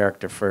in the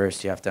character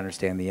first. You have to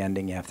understand the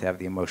ending. You have to have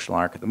the emotional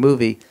arc of the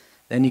movie.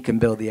 Then you can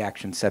build the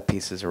action set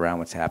pieces around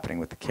what's happening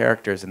with the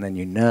characters, and then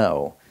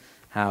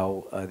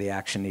how how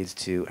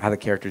the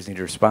characters need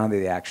to respond to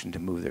the action to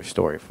move their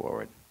story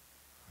forward.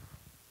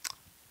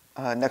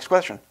 Next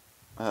question,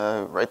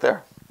 right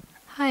there.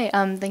 Hi,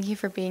 thank you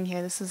for being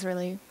here. This is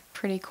really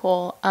pretty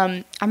cool.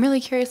 I'm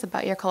really curious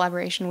about your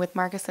collaboration with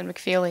Marcus and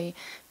McFeely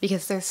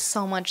because there's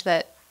so much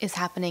that is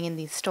happening in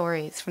these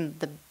stories, from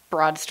the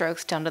broad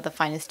strokes down to the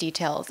finest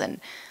details, and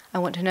I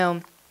want to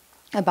know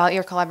about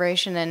your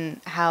collaboration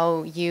and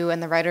how you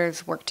and the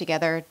writers work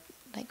together,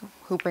 like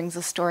who brings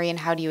the story and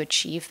how do you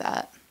achieve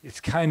that? It's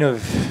kind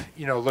of,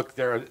 look,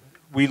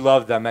 we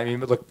love them. I mean,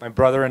 look, my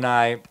brother and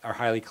I are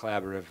highly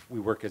collaborative. We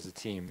work as a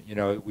team.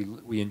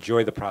 We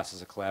enjoy the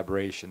process of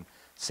collaboration.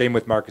 Same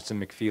with Marcus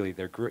and McFeely.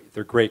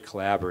 They're great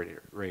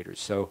collaborators.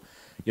 So,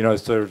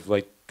 sort of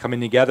like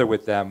coming together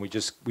with them,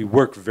 we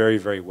work very,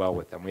 very well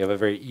with them. We have a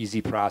very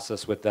easy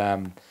process with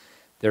them.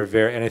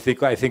 And I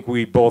think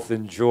we both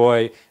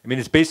enjoy. I mean,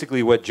 it's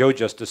basically what Joe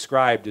just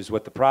described is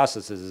what the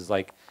process is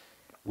like.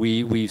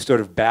 We sort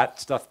of bat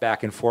stuff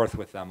back and forth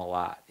with them a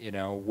lot,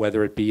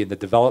 whether it be in the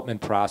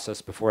development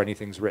process before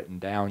anything's written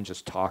down,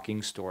 just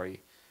talking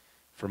story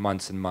for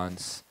months and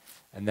months,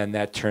 and then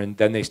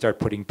then they start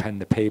putting pen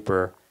to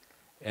paper,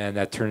 and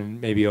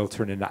maybe it'll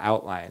turn into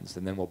outlines,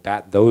 and then we'll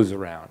bat those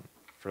around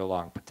for a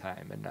long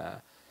time and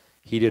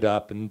heat it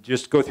up and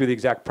just go through the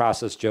exact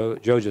process Joe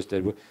just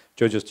did.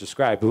 Joe just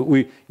described. But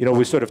we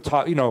sort of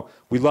talk.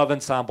 We love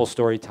ensemble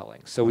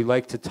storytelling, so we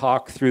like to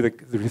talk through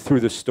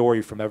the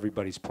story from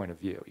everybody's point of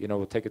view.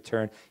 We'll take a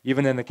turn.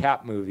 Even in the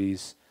Cap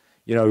movies,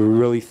 we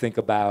really think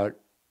about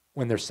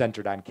when they're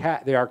centered on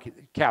Cap. They are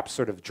Cap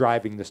sort of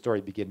driving the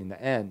story beginning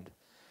to end.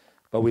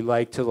 But we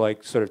like to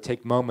sort of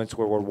take moments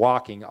where we're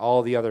walking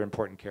all the other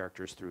important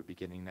characters through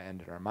beginning to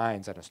end in our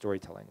minds on a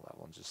storytelling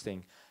level, and just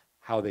think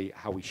how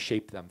we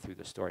shape them through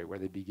the story, where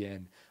they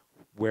begin,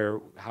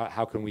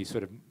 how can we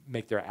sort of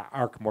make their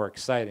arc more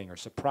exciting or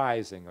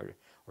surprising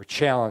or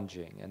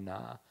challenging, and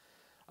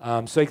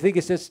so I think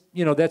it's just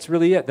that's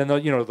really it. Then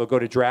they'll go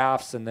to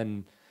drafts, and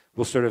then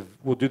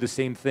we'll do the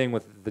same thing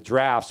with the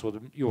drafts.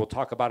 We'll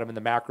talk about them in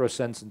the macro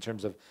sense in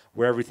terms of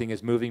where everything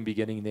is moving,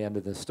 beginning and the end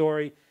of the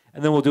story,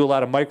 And then we'll do a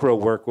lot of micro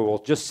work where we'll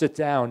just sit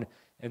down,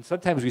 and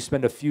sometimes we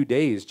spend a few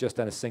days just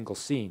on a single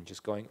scene,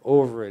 just going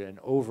over it and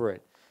over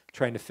it,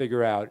 trying to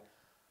figure out,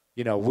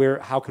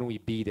 how can we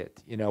beat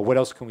it? What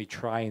else can we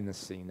try in this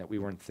scene that we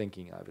weren't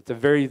thinking of? It's a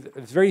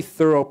very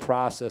thorough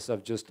process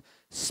of just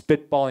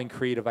spitballing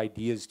creative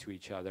ideas to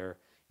each other,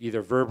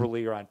 either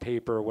verbally or on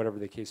paper or whatever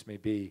the case may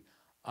be,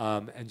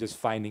 and just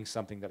finding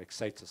something that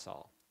excites us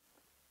all.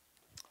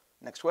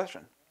 Next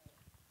question.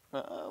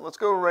 Let's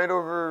go right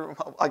over.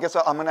 I guess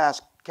I'm going to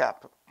ask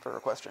Cap for a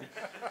question.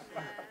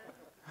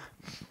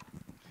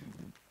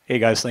 Hey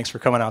guys, thanks for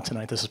coming out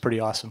tonight. This is pretty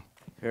awesome.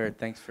 Sure,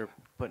 thanks for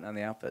putting on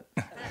the outfit.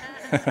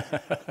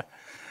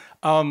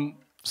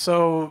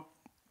 So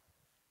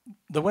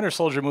the Winter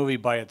Soldier movie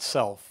by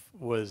itself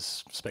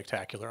was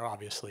spectacular,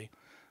 obviously.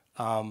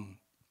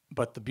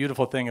 But the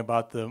beautiful thing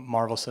about the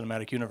Marvel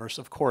Cinematic Universe,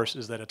 of course,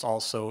 is that it's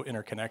also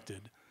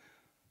interconnected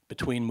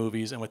between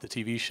movies and with the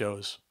TV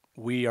shows.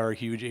 We are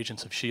huge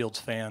Agents of S.H.I.E.L.D.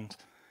 fans,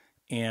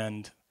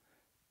 and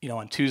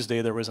on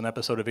Tuesday there was an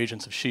episode of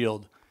Agents of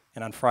S.H.I.E.L.D.,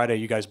 and on Friday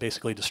you guys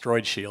basically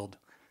destroyed S.H.I.E.L.D.,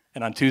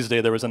 and on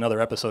Tuesday there was another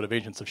episode of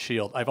Agents of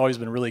S.H.I.E.L.D. I've always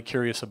been really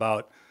curious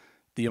about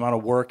the amount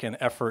of work and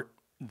effort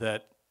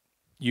that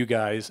you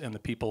guys and the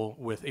people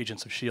with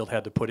Agents of S.H.I.E.L.D.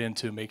 had to put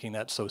into making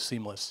that so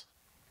seamless.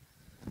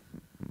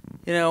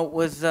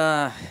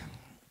 The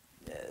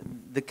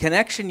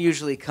connection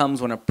usually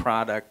comes when a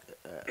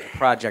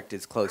project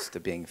is close to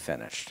being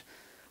finished.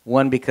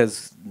 One,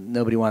 because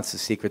nobody wants the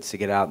secrets to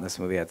get out, and this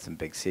movie had some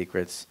big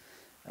secrets.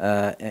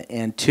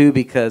 And two,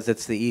 because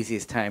it's the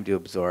easiest time to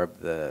absorb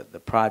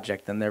the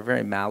project, and they're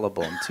very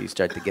malleable until you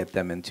start to get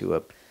them into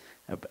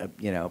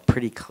a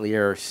pretty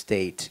clear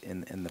state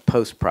in the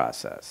post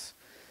process.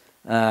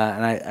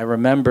 And I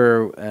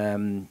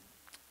remember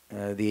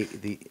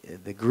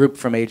the group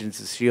from Agents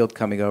of S.H.I.E.L.D.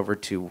 coming over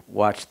to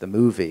watch the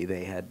movie.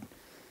 They had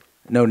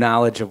no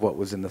knowledge of what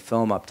was in the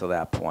film up to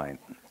that point,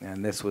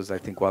 and this was, I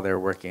think, while they were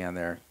working on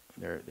their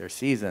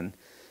season.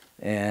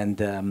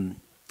 And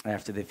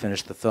after they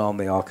finished the film,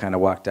 they all kind of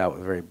walked out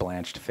with very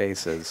blanched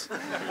faces,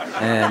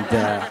 and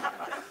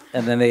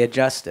then they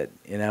adjusted,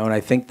 And I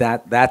think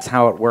that's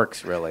how it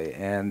works, really.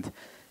 And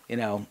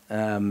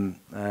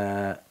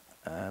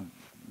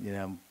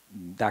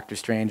Doctor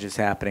Strange is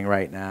happening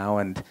right now,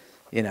 and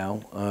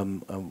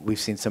we've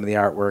seen some of the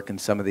artwork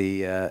and some of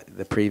the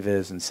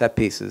previs and set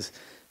pieces,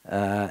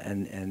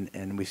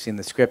 and we've seen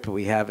the script, but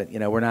we haven't.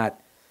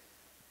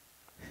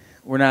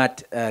 We're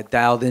not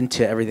dialed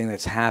into everything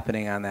that's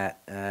happening on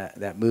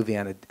that movie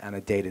on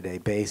a day-to-day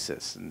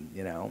basis, and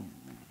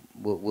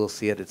we'll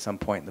see it at some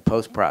point in the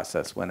post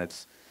process when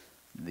it's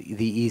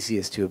the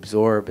easiest to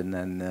absorb, and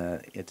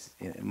then it's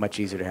much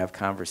easier to have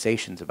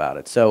conversations about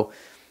it. So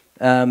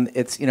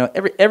it's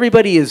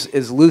everybody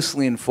is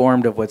loosely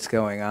informed of what's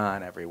going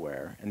on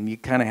everywhere, and you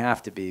kind of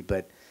have to be,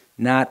 but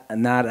not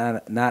in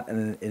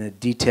a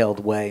detailed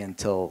way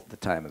until the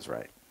time is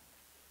right.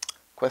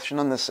 Question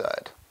on this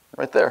side,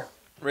 right there.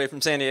 Ray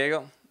from San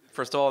Diego.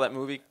 First of all, that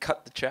movie,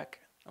 cut the check.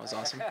 That was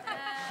awesome.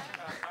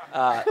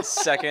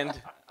 Second,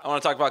 I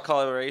want to talk about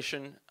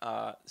collaboration.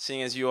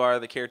 Seeing as you are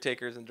the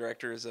caretakers and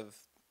directors of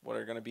what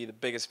are going to be the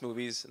biggest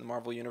movies in the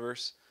Marvel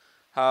Universe,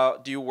 how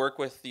do you work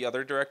with the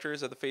other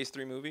directors of the Phase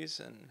 3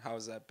 movies, and how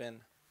has that been?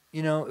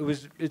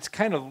 It's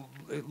kind of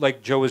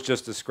like Joe was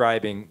just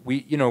describing. We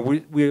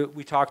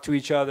talk to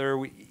each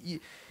other.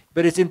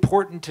 But it's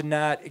important to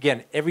not,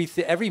 again,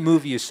 every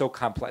movie is so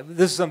complex.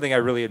 This is something I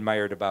really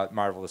admired about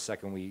Marvel the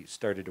second we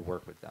started to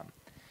work with them.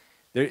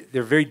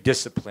 They're very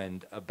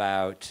disciplined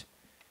about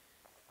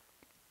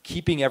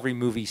keeping every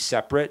movie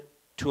separate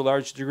to a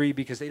large degree,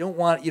 because they don't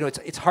want,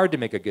 it's hard to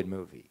make a good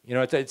movie.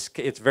 It's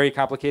a very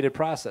complicated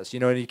process,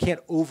 and you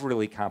can't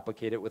overly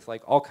complicate it with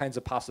like all kinds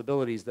of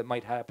possibilities that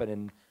might happen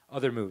in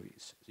other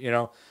movies,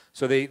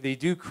 So they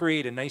do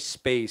create a nice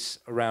space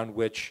around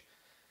which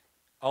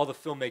all the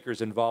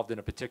filmmakers involved in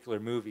a particular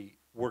movie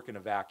work in a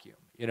vacuum,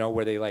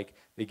 where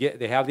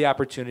they have the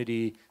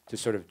opportunity to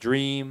sort of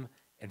dream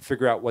and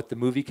figure out what the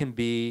movie can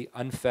be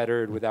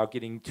unfettered without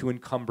getting too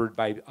encumbered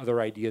by other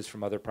ideas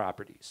from other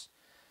properties.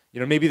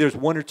 Maybe there's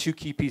one or two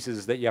key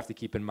pieces that you have to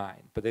keep in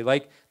mind, but they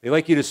like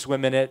you to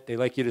swim in it. They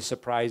like you to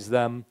surprise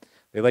them.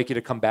 They like you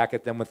to come back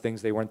at them with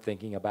things they weren't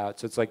thinking about.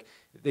 So it's like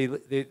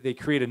they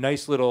create a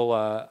nice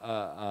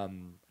little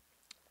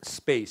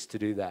space to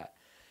do that.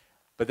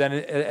 But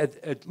then,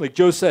 like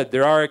Joe said,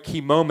 there are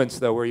key moments,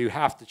 though, where you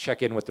have to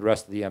check in with the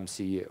rest of the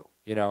MCU,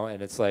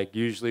 and it's like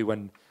usually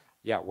when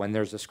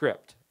there's a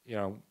script,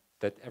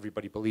 that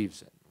everybody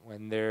believes in,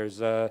 when there's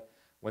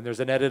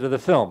an edit of the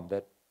film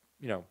that,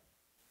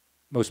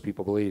 most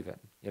people believe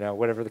in,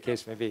 whatever the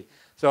case may be.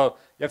 So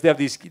you have to have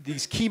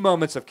these key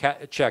moments of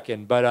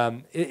check-in,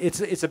 but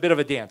it's a bit of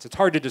a dance. It's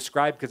hard to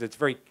describe because it's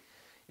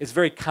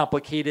very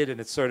complicated, and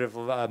it's sort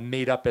of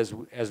made up as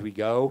we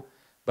go.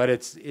 But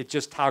it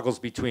just toggles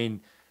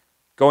between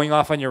going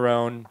off on your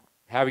own,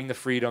 having the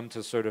freedom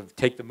to sort of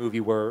take the movie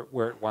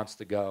where it wants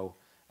to go,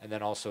 and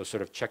then also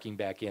sort of checking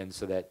back in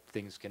so that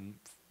things can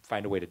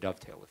find a way to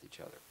dovetail with each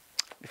other.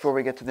 Before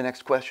we get to the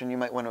next question, you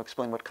might want to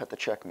explain what cut the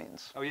check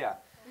means. Oh, yeah.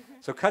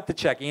 So cut the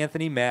check.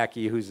 Anthony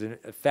Mackie, who's a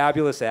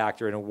fabulous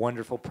actor and a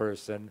wonderful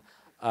person,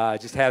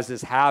 just has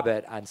this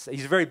habit on set.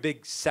 He's a very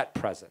big set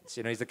presence.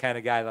 You know, he's the kind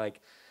of guy like,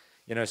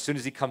 you know, as soon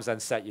as he comes on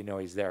set, you know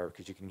he's there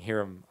because you can hear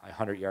him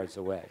 100 yards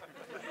away.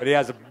 But he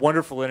has a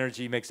wonderful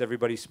energy, makes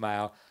everybody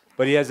smile.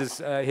 But he has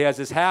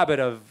this habit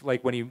of,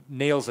 like, when he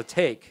nails a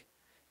take,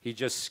 he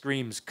just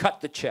screams,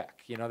 "Cut the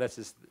check." You know, that's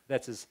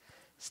his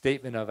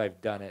statement of, "I've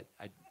done it."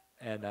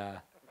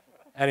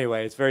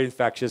 Anyway, it's very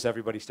infectious.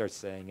 Everybody starts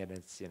saying it.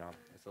 It's, you know,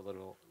 it's a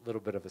little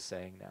bit of a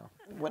saying now.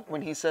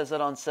 When he says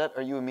that on set,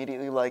 are you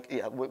immediately like,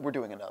 "Yeah, we're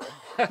doing another"?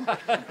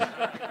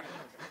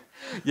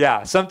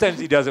 Yeah, sometimes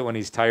he does it when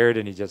he's tired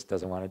and he just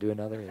doesn't want to do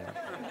another. Yeah.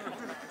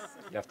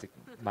 You have to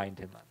mind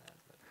him on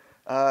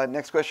that.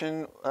 Next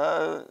question,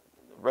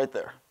 right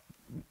there.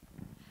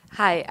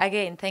 Hi,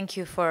 again, thank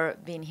you for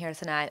being here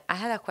tonight. I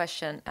had a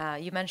question.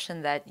 You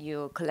mentioned that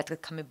you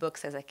collected comic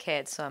books as a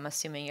kid, so I'm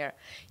assuming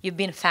you've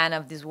been a fan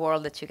of this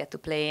world that you get to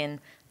play in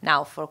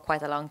now for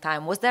quite a long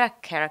time. Was there a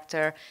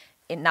character,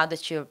 now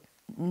that you're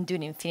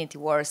doing Infinity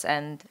Wars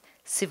and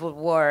Civil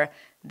War,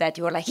 that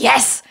you were like,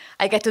 yes,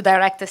 I get to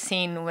direct a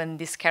scene when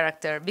this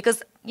character,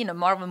 because, you know,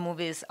 Marvel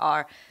movies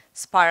are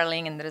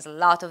spiraling and there's a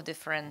lot of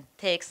different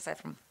takes aside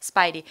from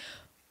Spidey,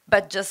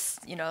 but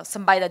just, you know,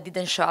 somebody that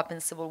didn't show up in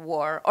Civil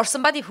War or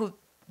somebody who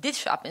did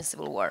show up in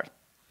Civil War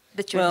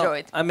that you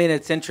enjoyed. I mean,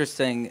 it's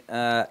interesting.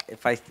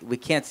 We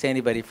can't say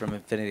anybody from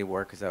Infinity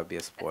War because that would be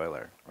a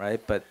spoiler, right?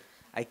 But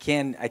I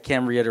can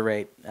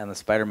reiterate on the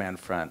Spider-Man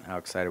front how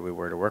excited we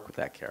were to work with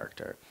that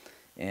character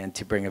and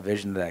to bring a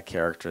vision to that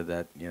character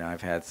that, you know,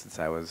 I've had since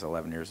I was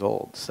 11 years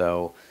old.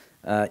 So,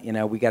 you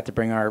know, we got to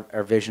bring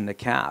our vision to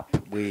Cap.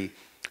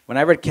 When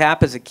I read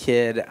Cap as a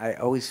kid, I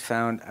always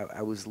found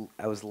I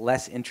was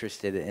less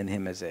interested in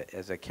him as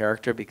a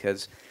character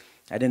because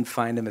I didn't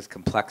find him as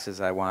complex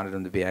as I wanted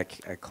him to be. I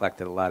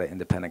collected a lot of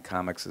independent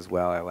comics as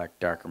well. I liked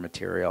darker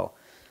material.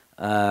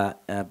 So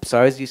I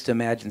always used to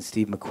imagine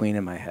Steve McQueen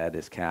in my head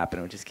as Cap, and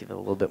it would just give it a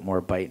little bit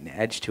more bite and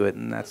edge to it,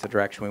 and that's the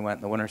direction we went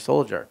in The Winter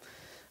Soldier.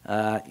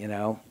 You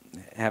know,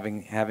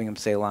 having him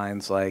say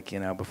lines like, you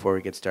know, before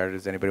we get started,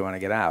 does anybody want to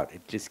get out?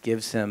 It just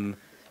gives him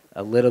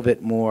a little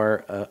bit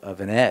more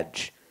of an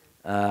edge.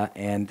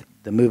 And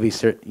the movie,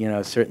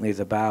 certainly is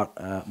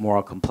about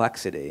moral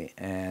complexity,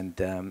 and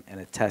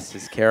it tests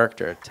his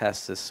character. It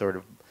tests this sort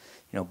of,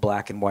 you know,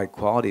 black and white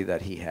quality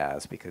that he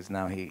has, because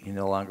now he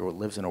no longer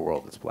lives in a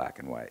world that's black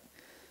and white.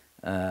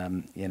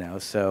 You know,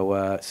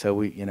 so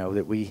we, you know,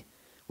 that we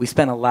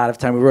spent a lot of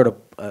time. We wrote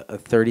a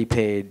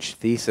 30-page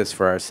thesis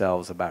for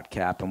ourselves about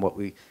Cap and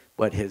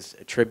what his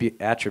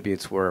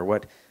attributes were,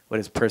 what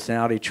his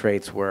personality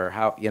traits were,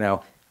 how, you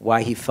know,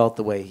 why he felt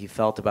the way he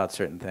felt about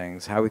certain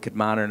things, how we could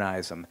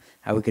modernize him,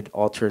 how we could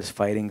alter his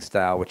fighting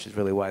style, which is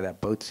really why that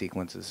boat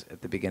sequence is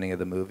at the beginning of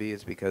the movie,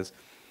 is because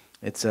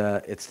it's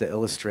to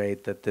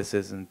illustrate that this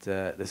isn't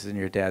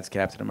your dad's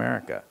Captain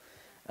America.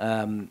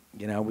 You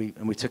know,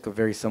 we took a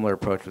very similar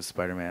approach with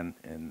Spider-Man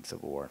in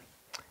Civil War.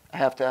 I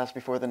have to ask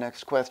before the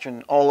next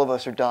question, all of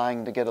us are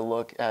dying to get a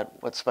look at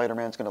what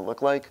Spider-Man's going to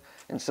look like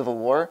in Civil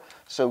War.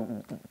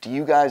 So do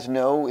you guys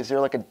know, is there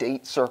like a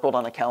date circled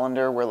on a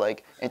calendar where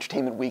like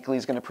Entertainment Weekly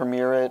is going to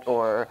premiere it,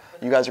 or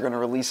you guys are going to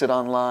release it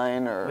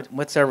online? Or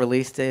What's our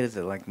release date? Is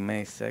it like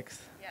May 6th?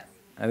 Yes.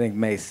 I think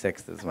May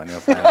 6th is when you'll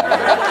find out.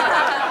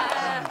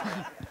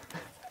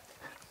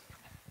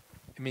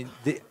 I mean,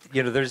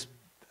 you know, there's.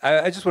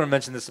 I just want to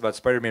mention this about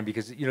Spider-Man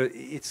because, you know,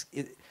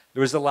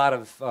 there was a lot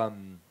of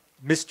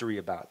mystery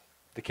about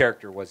the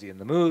character. Was he in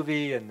the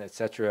movie, and et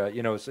cetera?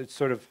 You know, so it's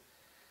sort of,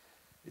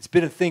 it's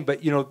been a thing.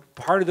 But, you know,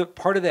 part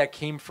of that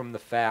came from the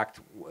fact,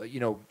 you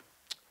know,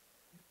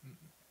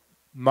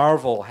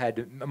 Marvel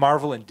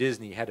and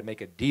Disney had to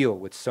make a deal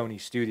with Sony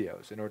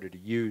Studios in order to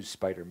use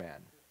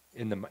Spider-Man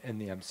in the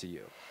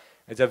MCU.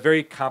 It's a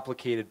very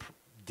complicated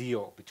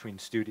deal between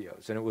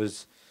studios, and it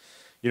was,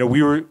 you know,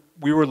 we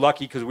were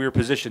lucky because we were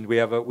positioned. We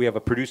have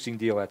a producing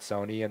deal at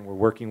Sony, and we're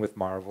working with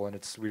Marvel, and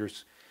we were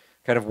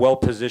kind of well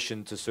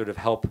positioned to sort of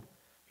help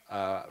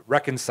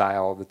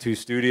reconcile the two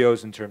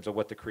studios in terms of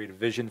what the creative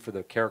vision for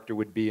the character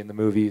would be in the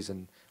movies,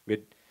 and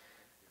we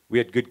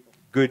had a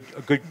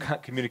good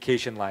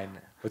communication line.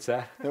 What's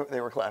that? They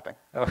were clapping.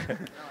 Okay. No,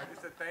 I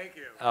just said thank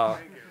you. Oh.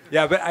 Thank you.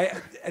 Yeah, but I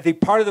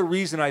think part of the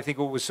reason I think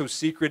it was so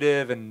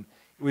secretive, and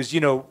it was, you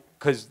know,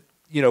 because,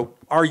 you know,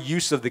 our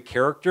use of the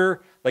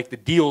character, like the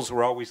deals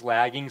were always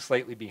lagging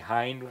slightly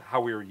behind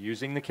how we were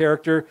using the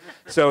character.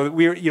 So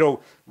we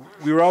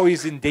were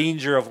always in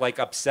danger of like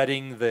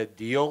upsetting the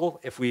deal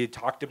if we had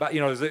talked about, you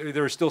know,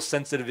 there were still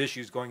sensitive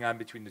issues going on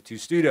between the two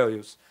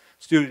studios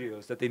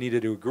that they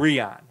needed to agree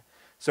on.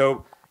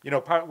 So, you know,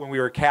 when we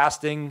were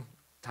casting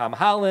Tom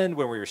Holland,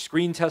 when we were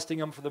screen testing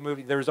him for the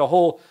movie, there was a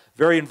whole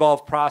very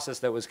involved process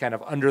that was kind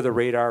of under the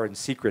radar and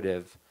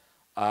secretive.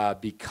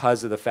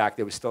 Because of the fact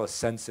that it was still a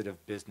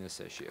sensitive business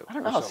issue. I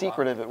don't know how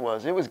secretive it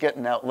was. It was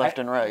getting out left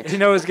and right. You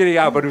know, it was getting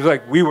out, but it was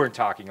like we weren't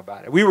talking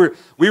about it. We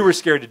were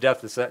scared to death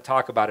to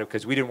talk about it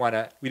because we didn't want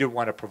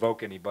to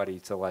provoke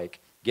anybody to like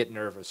get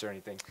nervous or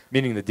anything.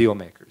 Meaning the deal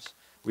makers.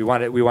 We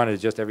wanted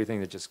just everything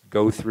to just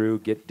go through,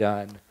 get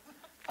done.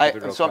 keep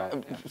it real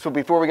quiet. So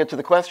before we get to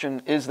the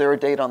question, is there a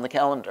date on the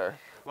calendar?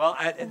 Well,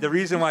 the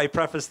reason why I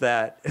preface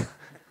that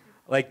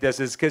like this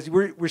is because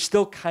we're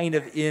still kind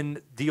of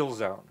in deal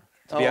zone,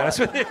 to be honest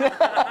with you.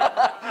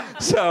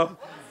 So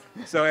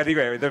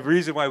anyway, the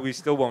reason why we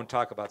still won't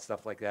talk about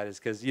stuff like that is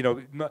because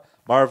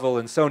Marvel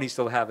and Sony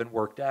still haven't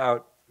worked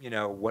out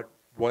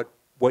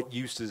what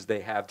uses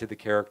they have to the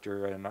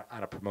character and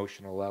on a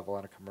promotional level,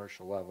 on a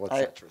commercial level,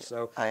 etc.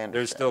 So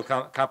there's still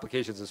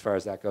complications as far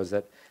as that goes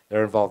that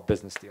are involved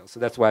business deals. So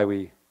that's why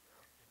we.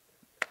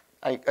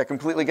 I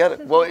completely get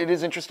it. Well, it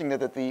is interesting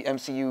that the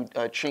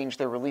MCU changed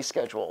their release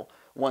schedule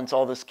once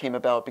all this came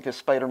about because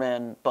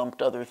Spider-Man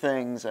bumped other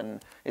things,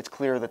 and it's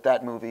clear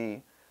that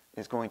movie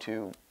is going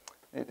to.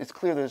 It's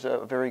clear there's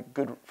a very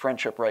good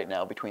friendship right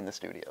now between the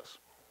studios.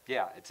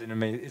 Yeah, it's an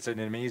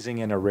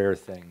amazing and a rare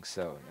thing.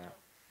 So yeah.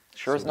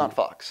 Sure is not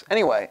Fox.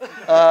 Anyway,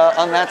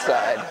 on that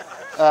side,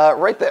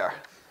 right there.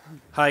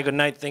 Hi, good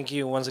night. Thank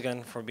you once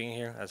again for being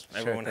here, as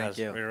everyone has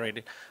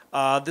reiterated.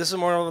 This is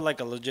more of like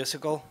a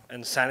logistical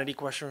and sanity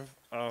question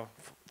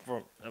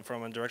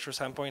from a director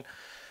standpoint.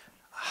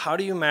 How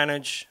do you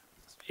manage,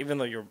 even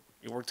though you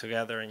work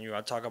together and you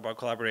talk about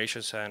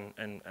collaborations and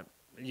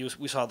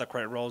we saw the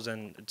credit rolls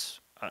and it's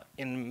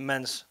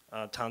immense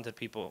talented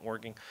people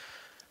working.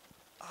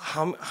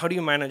 How do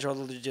you manage all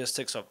the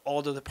logistics of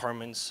all the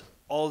departments,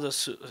 all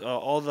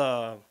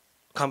the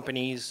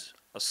companies,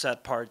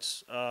 set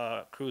parts,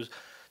 crews?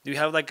 Do you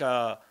have like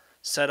a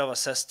set of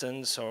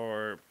assistants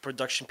or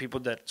production people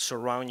that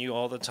surround you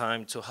all the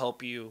time to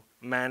help you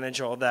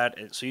manage all that,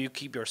 so you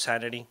keep your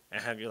sanity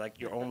and have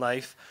your own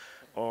life,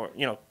 or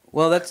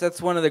Well,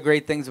 that's one of the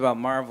great things about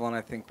Marvel, and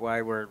I think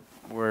why we're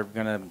going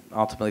to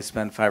ultimately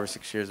spend 5 or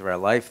 6 years of our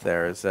life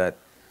there is that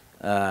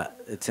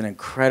it's an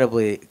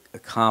incredibly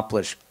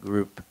accomplished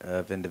group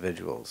of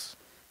individuals,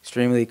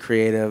 extremely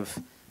creative,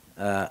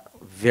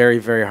 very,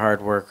 very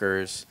hard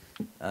workers,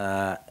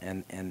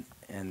 and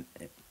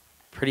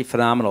pretty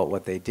phenomenal at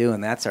what they do,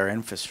 and that's our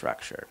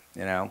infrastructure.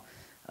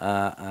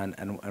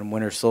 On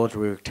Winter Soldier,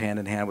 we worked hand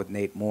in hand with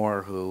Nate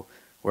Moore, who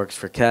works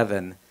for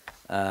Kevin.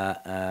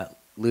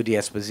 Lou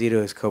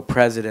D'Esposito is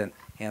co-president,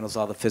 handles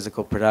all the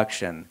physical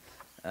production.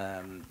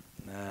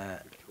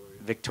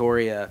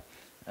 Victoria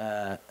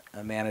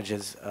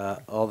manages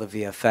all the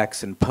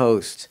VFX and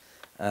post.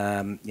 We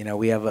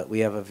have a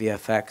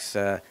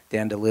VFX.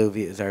 Dan DeLue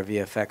is our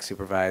VFX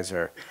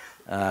supervisor,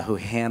 who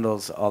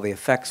handles all the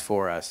effects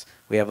for us.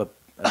 We have a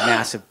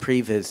massive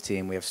previs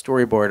team. We have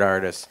storyboard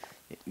artists.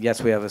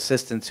 Yes, we have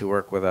assistants who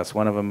work with us.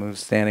 One of them who's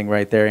standing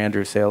right there.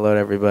 Andrew, say hello to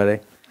everybody.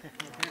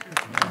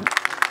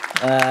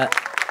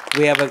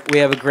 We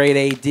have a great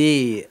AD.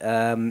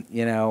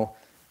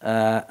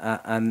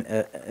 On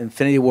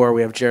Infinity War,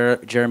 we have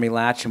Jeremy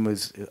Latcham,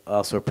 who's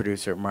also a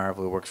producer at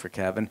Marvel, who works for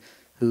Kevin,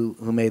 who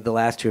made the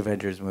last 2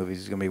 Avengers movies.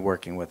 He's going to be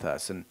working with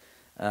us, and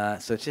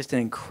so it's just an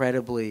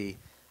incredibly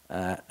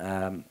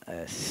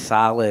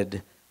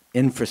solid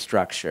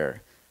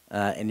infrastructure,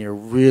 and you're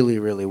really,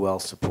 really well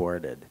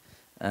supported,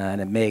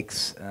 and it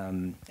makes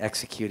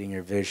executing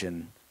your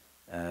vision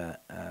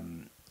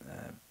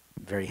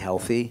very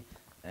healthy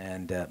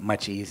and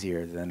much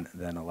easier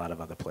than a lot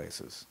of other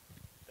places.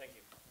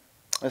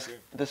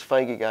 This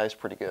Feige guy is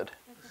pretty good.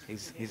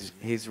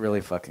 He's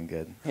really fucking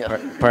good. Yeah.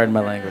 Pardon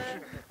my language.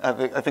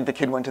 I think the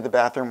kid went to the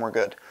bathroom. We're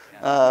good.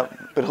 But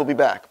he'll be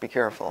back. Be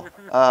careful.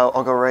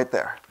 I'll go right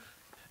there.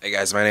 Hey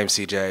guys, my name's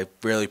CJ.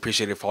 Really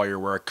appreciate it for all your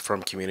work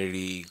from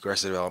Community,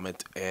 Aggressive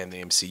Development, and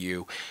the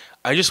MCU.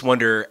 I just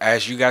wonder,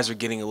 as you guys are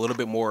getting a little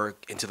bit more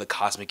into the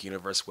cosmic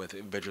universe with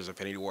Avengers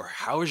Infinity War,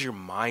 how is your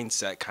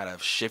mindset kind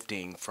of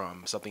shifting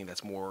from something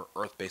that's more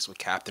Earth-based with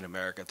Captain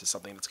America to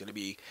something that's going to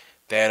be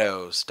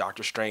Thanos,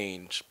 Doctor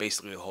Strange,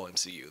 basically the whole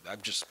MCU?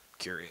 I'm just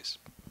curious.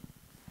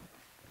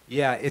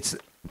 Yeah, it's,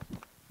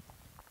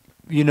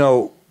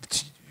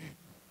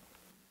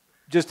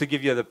 just to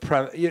give you the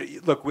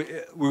look, we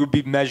would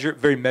be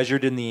very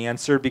measured in the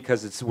answer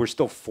because we're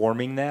still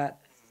forming that,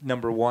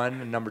 number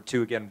one, and number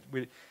two, again,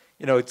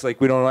 it's like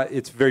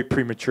it's very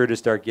premature to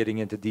start getting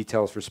into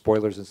details for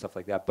spoilers and stuff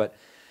like that. But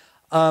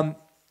we're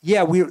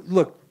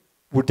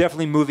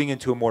definitely moving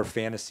into a more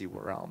fantasy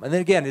realm. And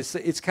then again,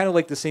 it's kind of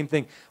like the same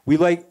thing.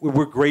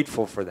 We're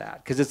grateful for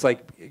that because it's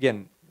like,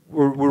 again,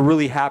 we're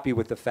really happy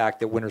with the fact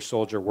that Winter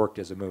Soldier worked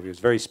as a movie. It was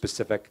a very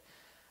specific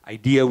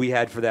idea we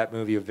had for that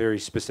movie, a very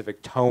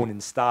specific tone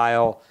and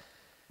style.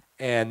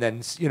 And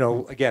then,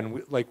 again,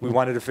 we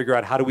wanted to figure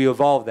out how do we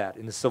evolve that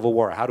in the Civil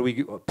War? How do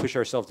we push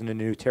ourselves into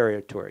new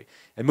territory?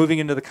 And moving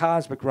into the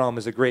cosmic realm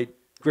is a great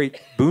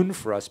boon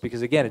for us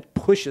because, again, it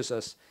pushes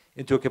us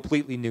into a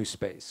completely new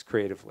space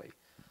creatively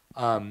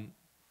from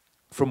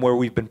where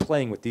we've been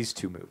playing with these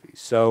 2 movies.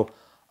 So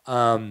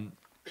we're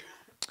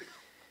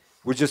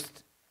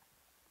just,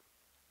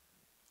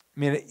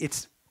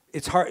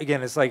 it's hard.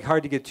 Again, it's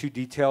hard to get too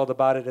detailed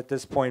about it at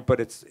this point.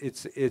 But it's.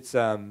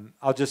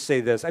 I'll just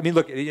say this.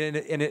 Look, and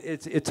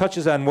it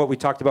touches on what we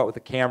talked about with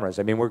the cameras.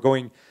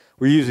 We're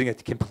using a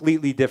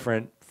completely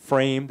different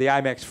frame. The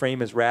IMAX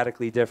frame is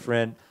radically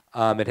different.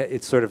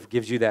 It sort of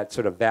gives you that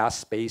sort of vast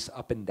space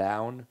up and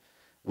down,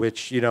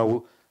 which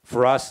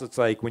For us, it's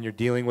like when you're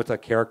dealing with a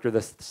character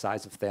that's the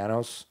size of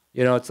Thanos,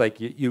 you know, it's like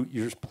you're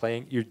just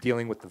playing, you're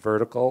dealing with the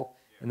vertical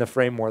in the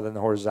frame more than the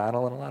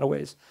horizontal in a lot of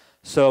ways.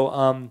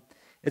 So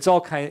it's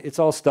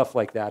all stuff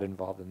like that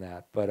involved in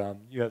that. But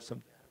you have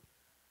some.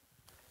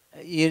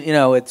 You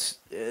know,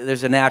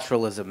 there's a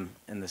naturalism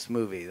in this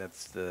movie.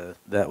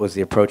 That was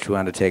the approach we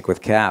wanted to take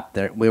with Cap.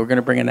 We were going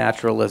to bring a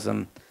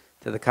naturalism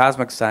to the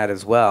cosmic side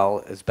as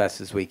well, as best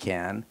as we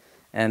can,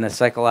 and a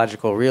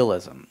psychological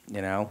realism.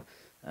 You know,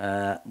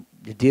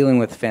 you're dealing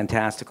with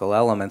fantastical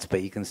elements,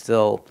 but you can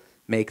still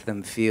make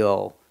them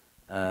feel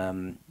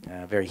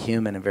very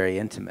human and very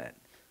intimate.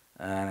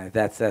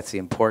 That's the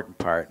important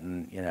part,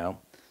 and you know,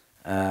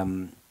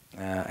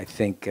 I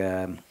think.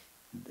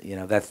 You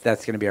know, that's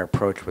going to be our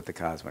approach with the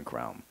cosmic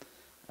realm.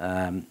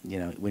 You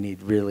know, we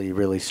need really,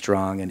 really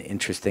strong and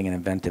interesting and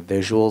inventive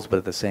visuals, but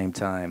at the same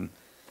time,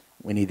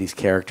 we need these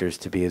characters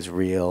to be as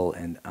real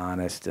and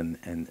honest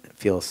and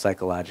feel as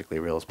psychologically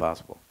real as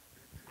possible.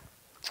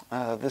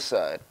 This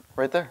side,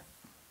 right there.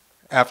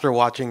 After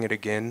watching it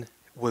again,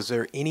 was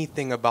there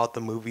anything about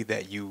the movie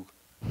that you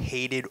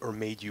hated or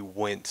made you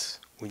wince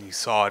when you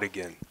saw it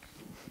again?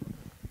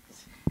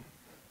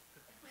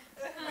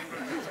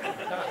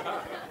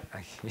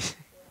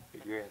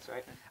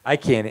 I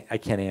can't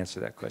answer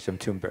that question. I'm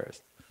too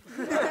embarrassed.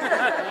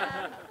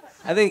 I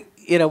think,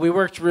 you know, we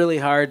worked really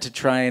hard to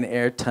try and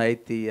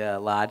airtight the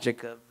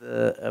logic of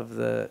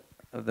the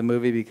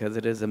movie because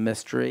it is a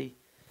mystery.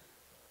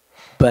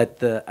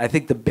 But I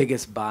think the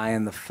biggest buy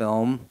in the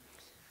film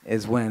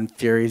is when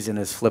Fury's in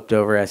his flipped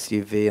over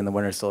SUV and the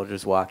Winter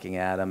Soldier's walking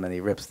at him and he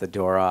rips the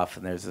door off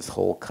and there's this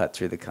hole cut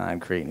through the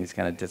concrete and he's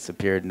kind of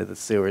disappeared into the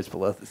sewers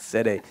below the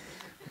city.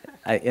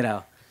 You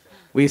know.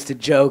 We used to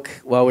joke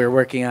while we were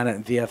working on it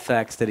in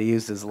VFX that he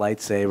used his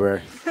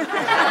lightsaber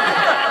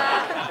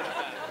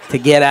to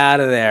get out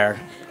of there.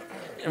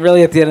 And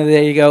really, at the end of the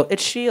day, you go,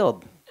 "It's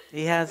S.H.I.E.L.D.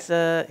 He has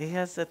a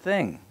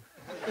thing.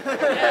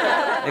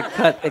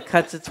 It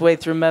cuts its way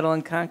through metal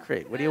and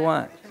concrete. What do you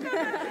want?"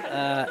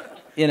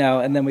 You know,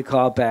 and then we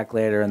call it back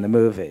later in the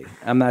movie.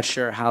 I'm not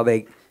sure how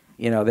they,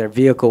 you know, their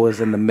vehicle was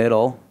in the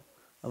middle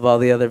of all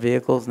the other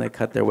vehicles, and they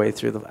cut their way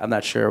through. I'm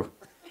not sure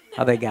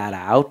how they got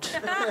out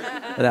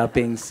without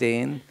being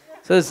seen.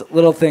 So there's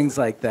little things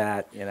like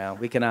that, you know.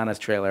 We can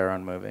honest trailer our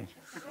own movie.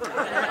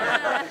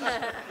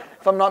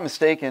 If I'm not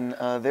mistaken,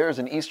 there's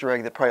an Easter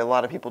egg that probably a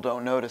lot of people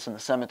don't notice in the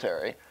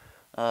cemetery.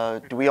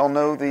 Do we all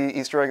know the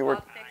Easter egg?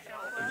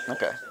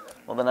 Okay.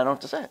 Well, then I don't have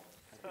to say it.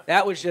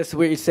 That was just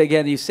where you say,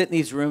 again, you sit in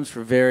these rooms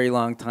for a very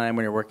long time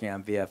when you're working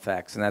on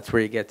VFX, and that's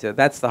where you get to,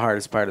 that's the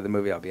hardest part of the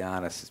movie, I'll be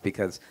honest, is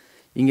because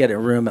you can get in a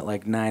room at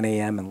like 9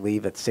 a.m. and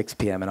leave at 6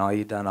 p.m. and all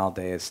you've done all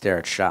day is stare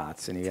at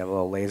shots, and you have a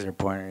little laser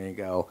pointer and you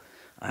go,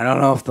 I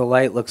don't know if the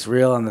light looks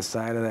real on the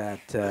side of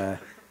that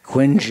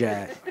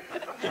Quinjet,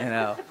 you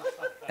know.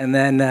 And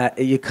then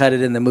you cut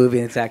it in the movie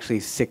and it's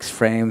actually 6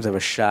 frames of a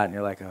shot and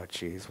you're like, oh,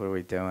 geez, what are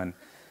we doing?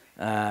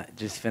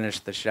 Just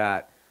finished the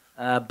shot.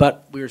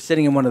 But we were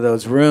sitting in one of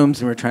those rooms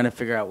and we were trying to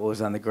figure out what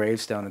was on the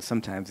gravestone, and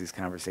sometimes these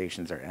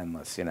conversations are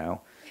endless, you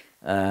know.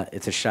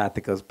 It's a shot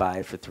that goes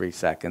by for 3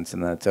 seconds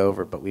and then it's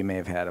over, but we may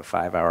have had a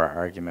 5-hour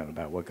argument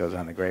about what goes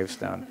on the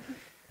gravestone.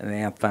 And the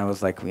Amplify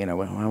was like, you know,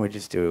 why don't we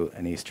just do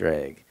an Easter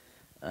egg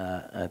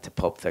to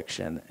Pulp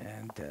Fiction,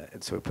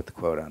 and so we put the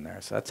quote on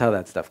there. So that's how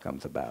that stuff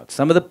comes about.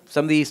 Some of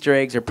the Easter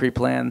eggs are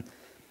pre-planned.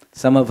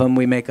 Some of them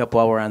we make up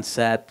while we're on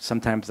set.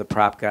 Sometimes the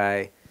prop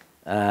guy,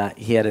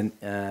 he had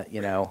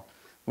you know,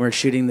 we're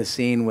shooting the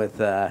scene with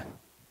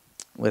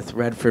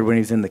Redford when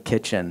he's in the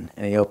kitchen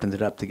and he opens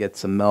it up to get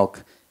some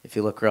milk. If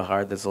you look real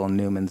hard, there's a little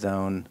Newman's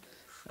Own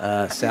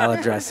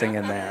salad dressing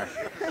in there.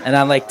 And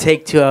on like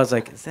take 2, I was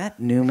like, is that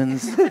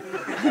Newman's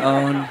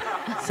Own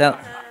salad?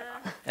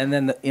 And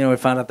then, you know, we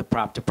found out the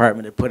prop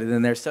department had put it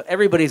in there. So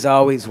everybody's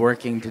always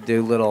working to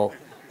do to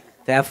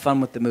have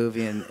fun with the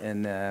movie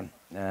and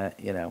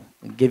you know,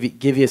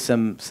 give you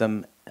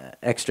some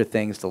extra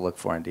things to look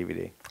for on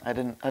DVD. I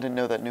didn't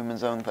know that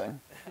Newman's Own thing.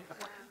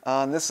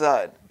 On this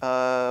side,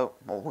 well,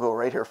 we'll go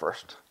right here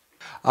first.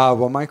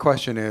 Well, my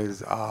question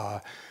is,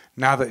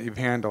 now that you've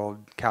handled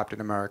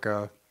Captain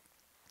America,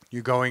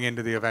 you going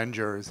into the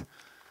Avengers,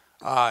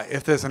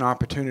 if there's an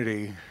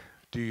opportunity,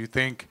 do you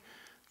think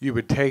you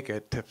would take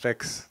it to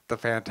fix the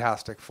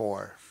Fantastic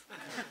Four?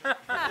 That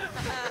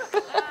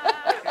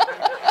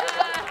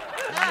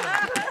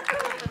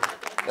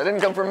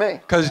didn't come from me.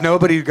 Because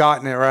nobody's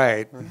gotten it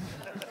right.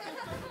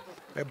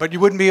 But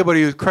you wouldn't be able to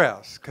use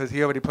Chris, because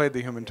he already played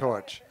the Human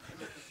Torch.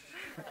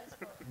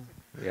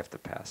 We have to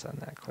pass on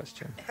that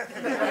question.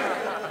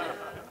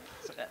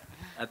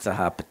 That's a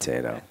hot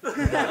potato.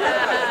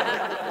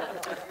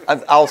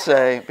 I'll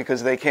say,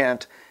 because they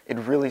can't, it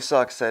really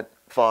sucks that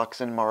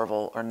Fox and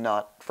Marvel are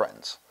not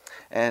friends.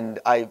 And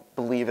I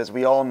believe, as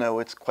we all know,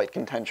 it's quite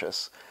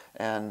contentious.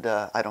 And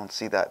I don't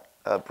see that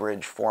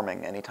bridge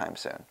forming anytime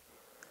soon.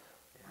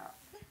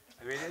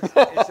 I mean,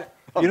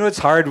 you know, it's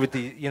hard with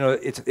the, you know,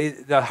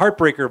 the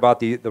heartbreaker about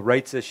the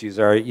rights issues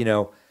are, you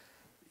know,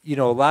 you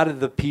know, a lot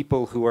of the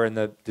people who are in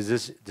the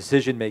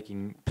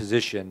decision-making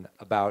position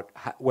about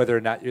whether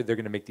or not they're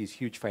going to make these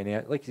huge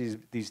financial, like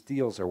these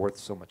deals are worth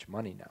so much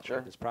money now. Sure.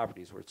 Like this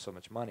property is worth so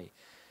much money.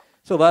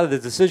 So a lot of the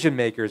decision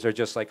makers are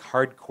just like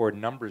hardcore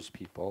numbers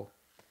people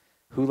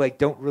who like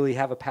don't really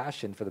have a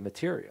passion for the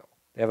material.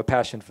 They have a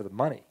passion for the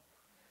money.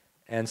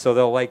 And so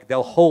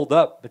they'll hold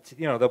up, but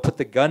you know, they'll put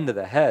the gun to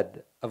the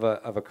head of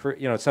a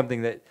you know,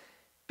 something that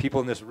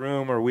people in this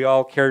room or we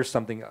all care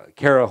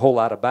a whole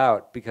lot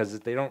about because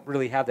they don't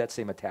really have that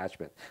same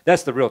attachment.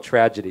 That's the real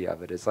tragedy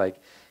of it. It's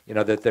like, you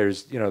know, that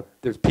there's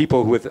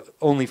people with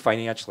only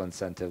financial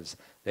incentives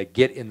that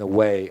get in the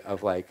way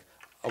of like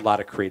a lot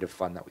of creative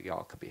fun that we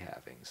all could be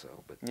having.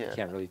 So, but you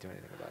can't really do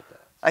anything about that.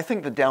 I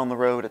think that down the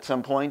road at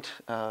some point,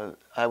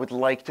 I would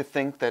like to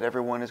think that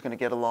everyone is going to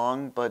get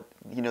along, but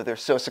you know, they're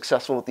so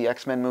successful with the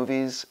X-Men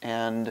movies,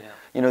 and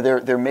you know,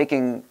 they're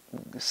making,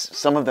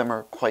 some of them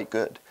are quite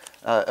good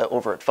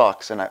over at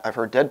Fox, and I've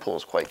heard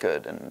Deadpool's quite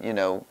good, and you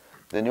know,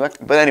 the new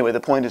but anyway,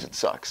 the point is it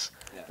sucks.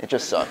 It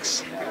just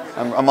sucks.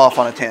 I'm off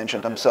on a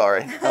tangent. I'm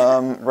sorry.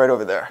 Right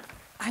over there.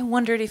 I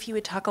wondered if you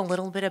would talk a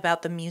little bit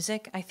about the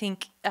music. I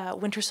think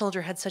Winter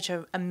Soldier had such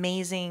an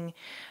amazing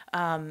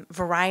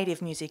variety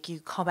of music. You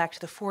call back to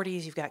the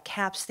 40s, you've got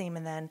Cap's theme,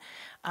 and then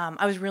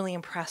I was really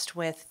impressed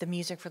with the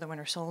music for the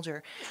Winter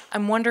Soldier.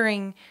 I'm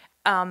wondering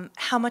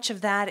how much of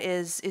that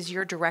is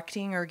your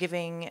directing or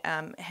giving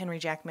Henry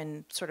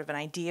Jackman sort of an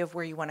idea of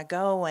where you want to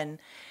go, and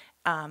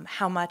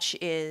how much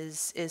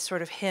is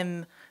sort of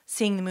him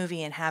seeing the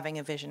movie and having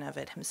a vision of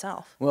it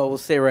himself? Well, we'll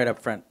say right up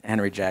front,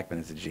 Henry Jackman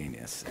is a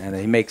genius, and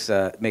he makes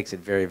it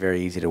very,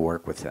 very easy to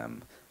work with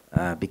him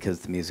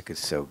because the music is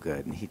so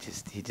good. And he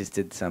just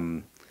did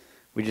some.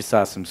 We just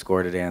saw some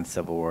score today on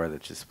Civil War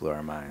that just blew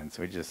our minds.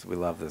 We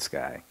love this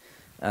guy,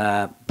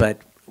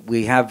 but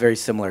we have very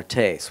similar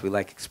tastes. We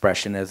like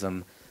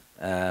expressionism.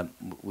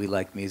 We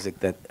like music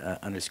that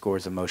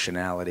underscores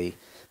emotionality.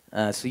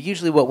 So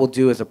usually, what we'll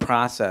do as a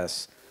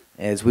process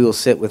is we will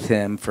sit with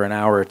him for an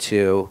hour or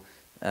two.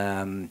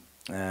 When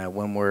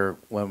we're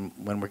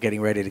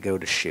getting ready to go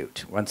to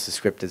shoot. Once the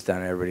script is done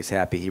and everybody's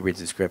happy, he reads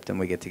the script and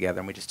we get together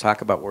and we just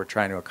talk about what we're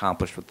trying to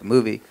accomplish with the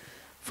movie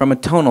from a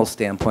tonal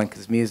standpoint,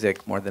 because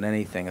music more than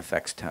anything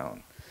affects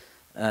tone,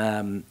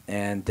 and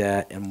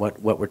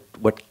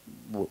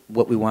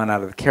what we want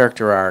out of the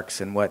character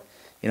arcs, and what,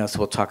 you know. So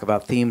we'll talk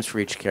about themes for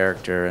each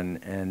character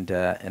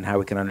and how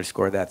we can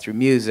underscore that through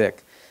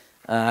music.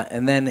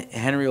 And then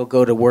Henry will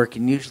go to work,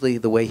 and usually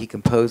the way he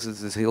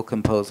composes is he'll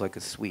compose like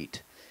a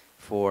suite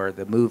for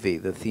the movie,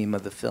 the theme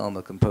of the film.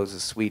 He'll compose a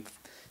suite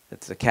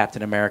that's a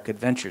Captain America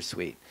Adventure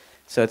suite.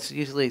 So it's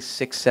usually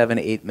 6, 7,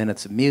 8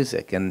 minutes of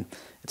music, and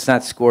it's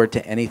not scored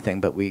to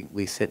anything, but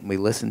we sit and we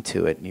listen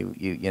to it, and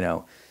you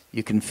know,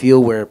 you can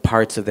feel where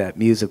parts of that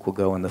music will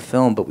go in the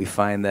film, but we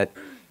find that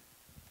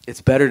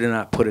it's better to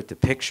not put it to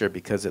picture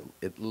because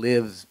it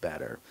lives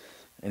better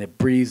and it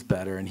breathes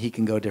better, and he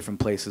can go different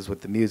places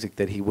with the music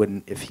that he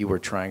wouldn't if he were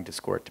trying to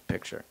score it to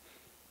picture.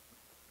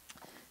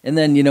 And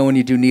then, you know, when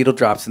you do needle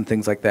drops and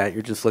things like that,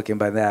 you're just looking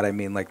by that. I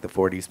mean, like the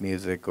 40s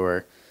music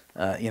or,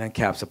 you know,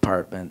 Cap's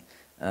apartment.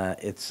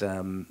 It's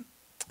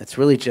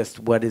really just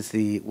what do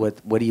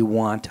you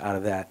want out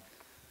of that,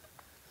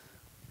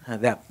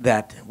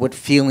 what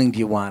feeling do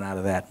you want out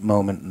of that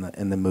moment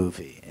in the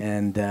movie?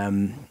 And,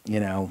 you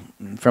know,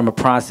 from a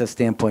process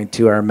standpoint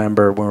too, I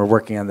remember when we were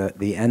working on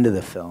the end of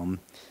the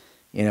film,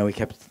 you know, we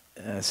kept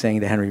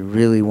saying to Henry,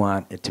 really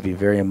want it to be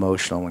very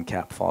emotional when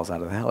Cap falls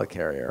out of the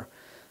helicarrier.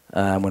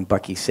 When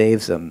Bucky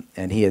saves him,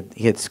 and he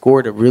had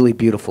scored a really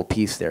beautiful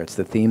piece there. It's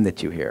the theme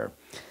that you hear.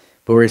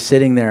 But we were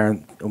sitting there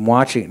and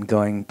watching it and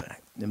going,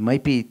 it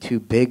might be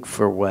too big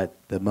for what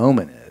the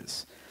moment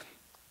is.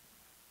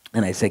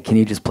 And I said, can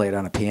you just play it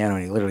on a piano?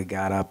 And he literally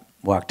got up,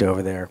 walked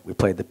over there. We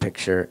played the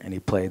picture, and he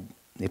played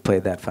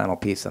that final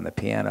piece on the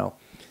piano.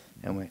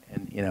 And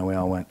you know, we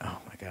all went, oh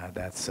my God,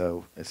 it's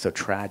so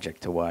tragic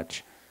to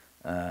watch,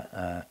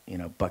 you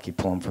know, Bucky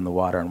pull him from the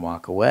water and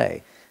walk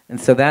away. And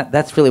so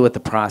that's really what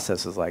the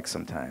process is like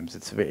sometimes.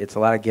 It's a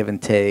lot of give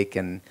and take,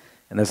 and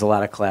there's a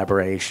lot of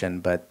collaboration,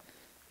 but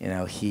you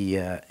know,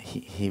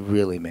 he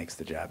really makes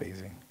the job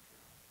easy.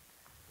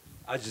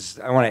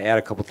 I want to add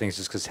a couple things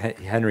just because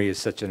Henry is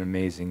such an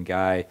amazing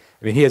guy.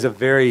 I mean, he has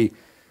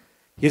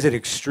an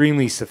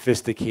extremely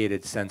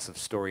sophisticated sense of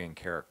story and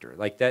character.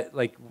 Like that,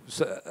 like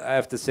so I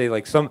have to say,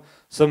 like some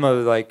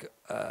of like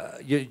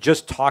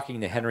just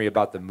talking to Henry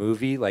about the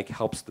movie like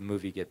helps the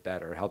movie get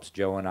better. It helps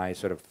Joe and I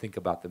sort of think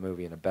about the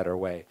movie in a better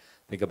way,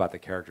 think about the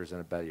characters in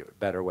a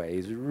better way.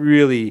 He's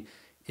really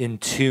in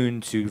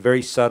tune to a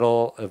very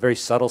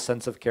subtle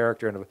sense of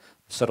character and a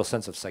subtle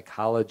sense of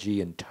psychology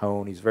and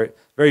tone. He's very,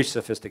 very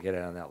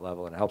sophisticated on that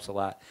level, and it helps a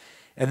lot.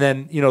 And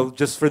then, you know,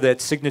 just for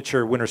that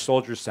signature Winter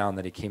Soldier sound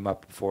that he came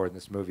up for in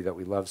this movie that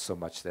we love so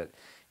much, that,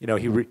 you know,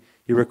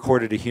 he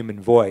recorded a human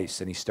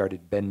voice and he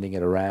started bending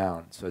it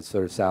around, so it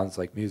sort of sounds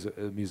like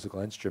a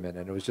musical instrument.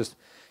 And it was just,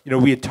 you know,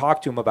 we had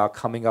talked to him about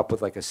coming up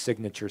with like a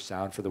signature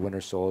sound for the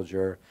Winter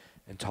Soldier,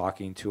 and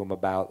talking to him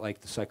about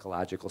like the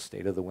psychological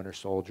state of the Winter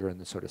Soldier and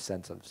the sort of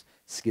sense of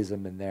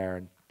schism in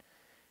there.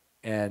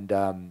 And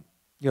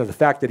the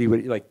fact that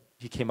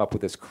he came up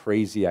with this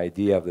crazy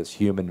idea of this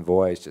human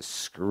voice just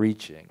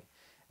screeching,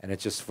 and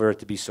it's just for it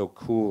to be so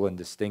cool and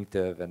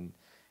distinctive, and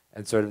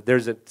sort of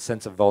there's a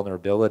sense of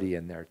vulnerability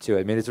in there too.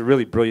 I mean, it's a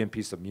really brilliant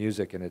piece of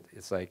music, and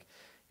it's like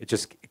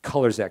it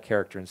colors that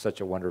character in such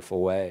a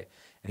wonderful way.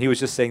 And he was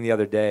just saying the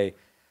other day,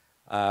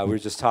 we were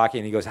just talking,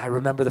 and he goes, I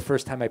remember the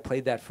first time I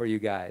played that for you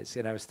guys,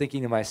 and I was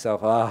thinking to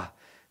myself,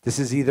 this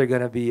is either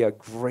going to be a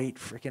great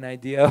freaking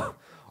idea,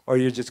 or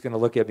you're just going to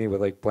look at me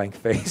with like blank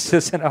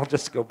faces, and I'll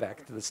just go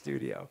back to the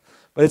studio.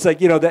 But it's like,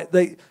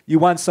 you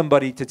want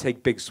somebody to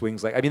take big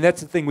swings. I mean,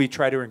 that's the thing we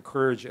try to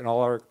encourage in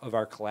all of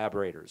our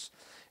collaborators,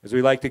 is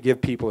we like to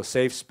give people a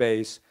safe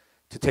space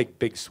to take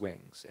big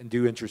swings and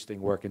do interesting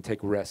work and take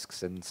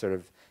risks and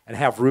and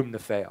have room to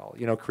fail.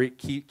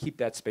 Keep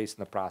that space in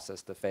the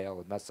process to fail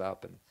and mess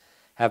up and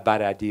have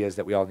bad ideas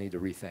that we all need to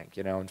rethink,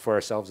 and for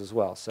ourselves as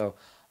well. So,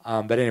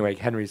 but anyway,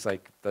 Henry's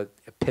like the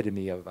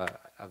epitome of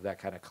that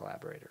kind of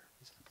collaborator.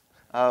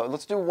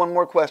 Let's do one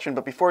more question,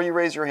 but before you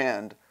raise your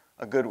hand,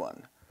 a good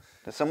one.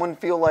 Does someone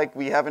feel like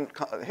we haven't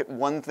hit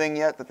one thing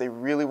yet that they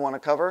really want to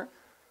cover?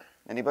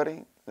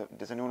 Anybody?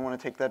 Does anyone want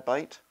to take that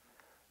bite?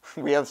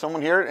 We have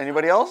someone here.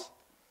 Anybody else?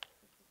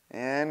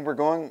 And we're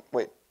going.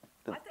 Wait.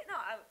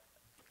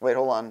 Wait,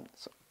 hold on.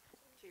 To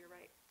your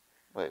right.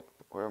 Wait,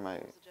 where am I?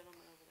 There's a gentleman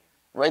over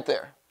there. Right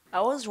there.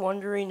 I was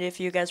wondering if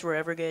you guys were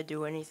ever going to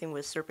do anything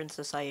with Serpent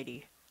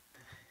Society.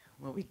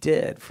 Well, we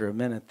did for a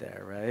minute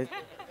there, right?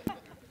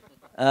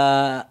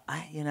 I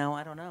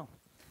don't know.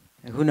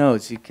 Who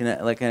knows? You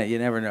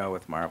never know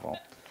with Marvel.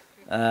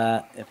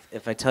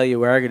 If I tell you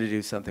we are going to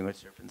do something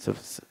with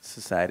Serpent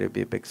Society, it would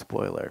be a big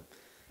spoiler.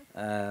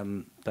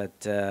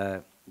 But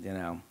I'll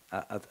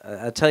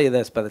tell you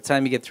this: by the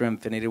time you get through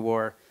Infinity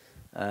War,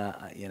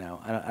 I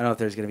don't know if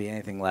there's going to be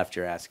anything left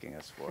you're asking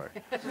us for.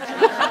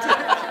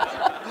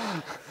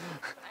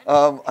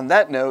 On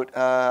that note,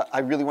 I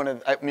really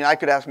want to. I mean, I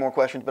could ask more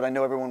questions, but I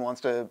know everyone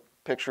wants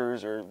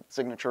pictures or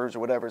signatures or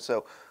whatever.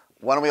 So,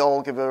 why don't we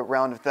all give a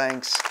round of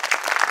thanks?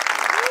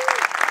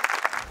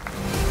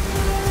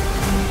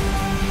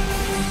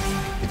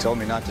 You told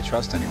me not to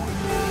trust anyone.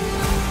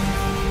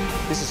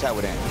 This is how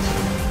it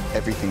ends.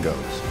 Everything goes.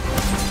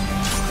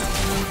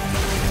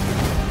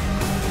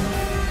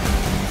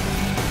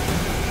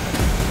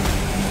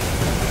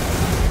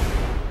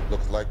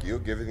 Looks like you're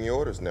giving the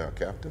orders now,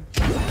 Captain.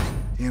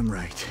 Damn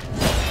right.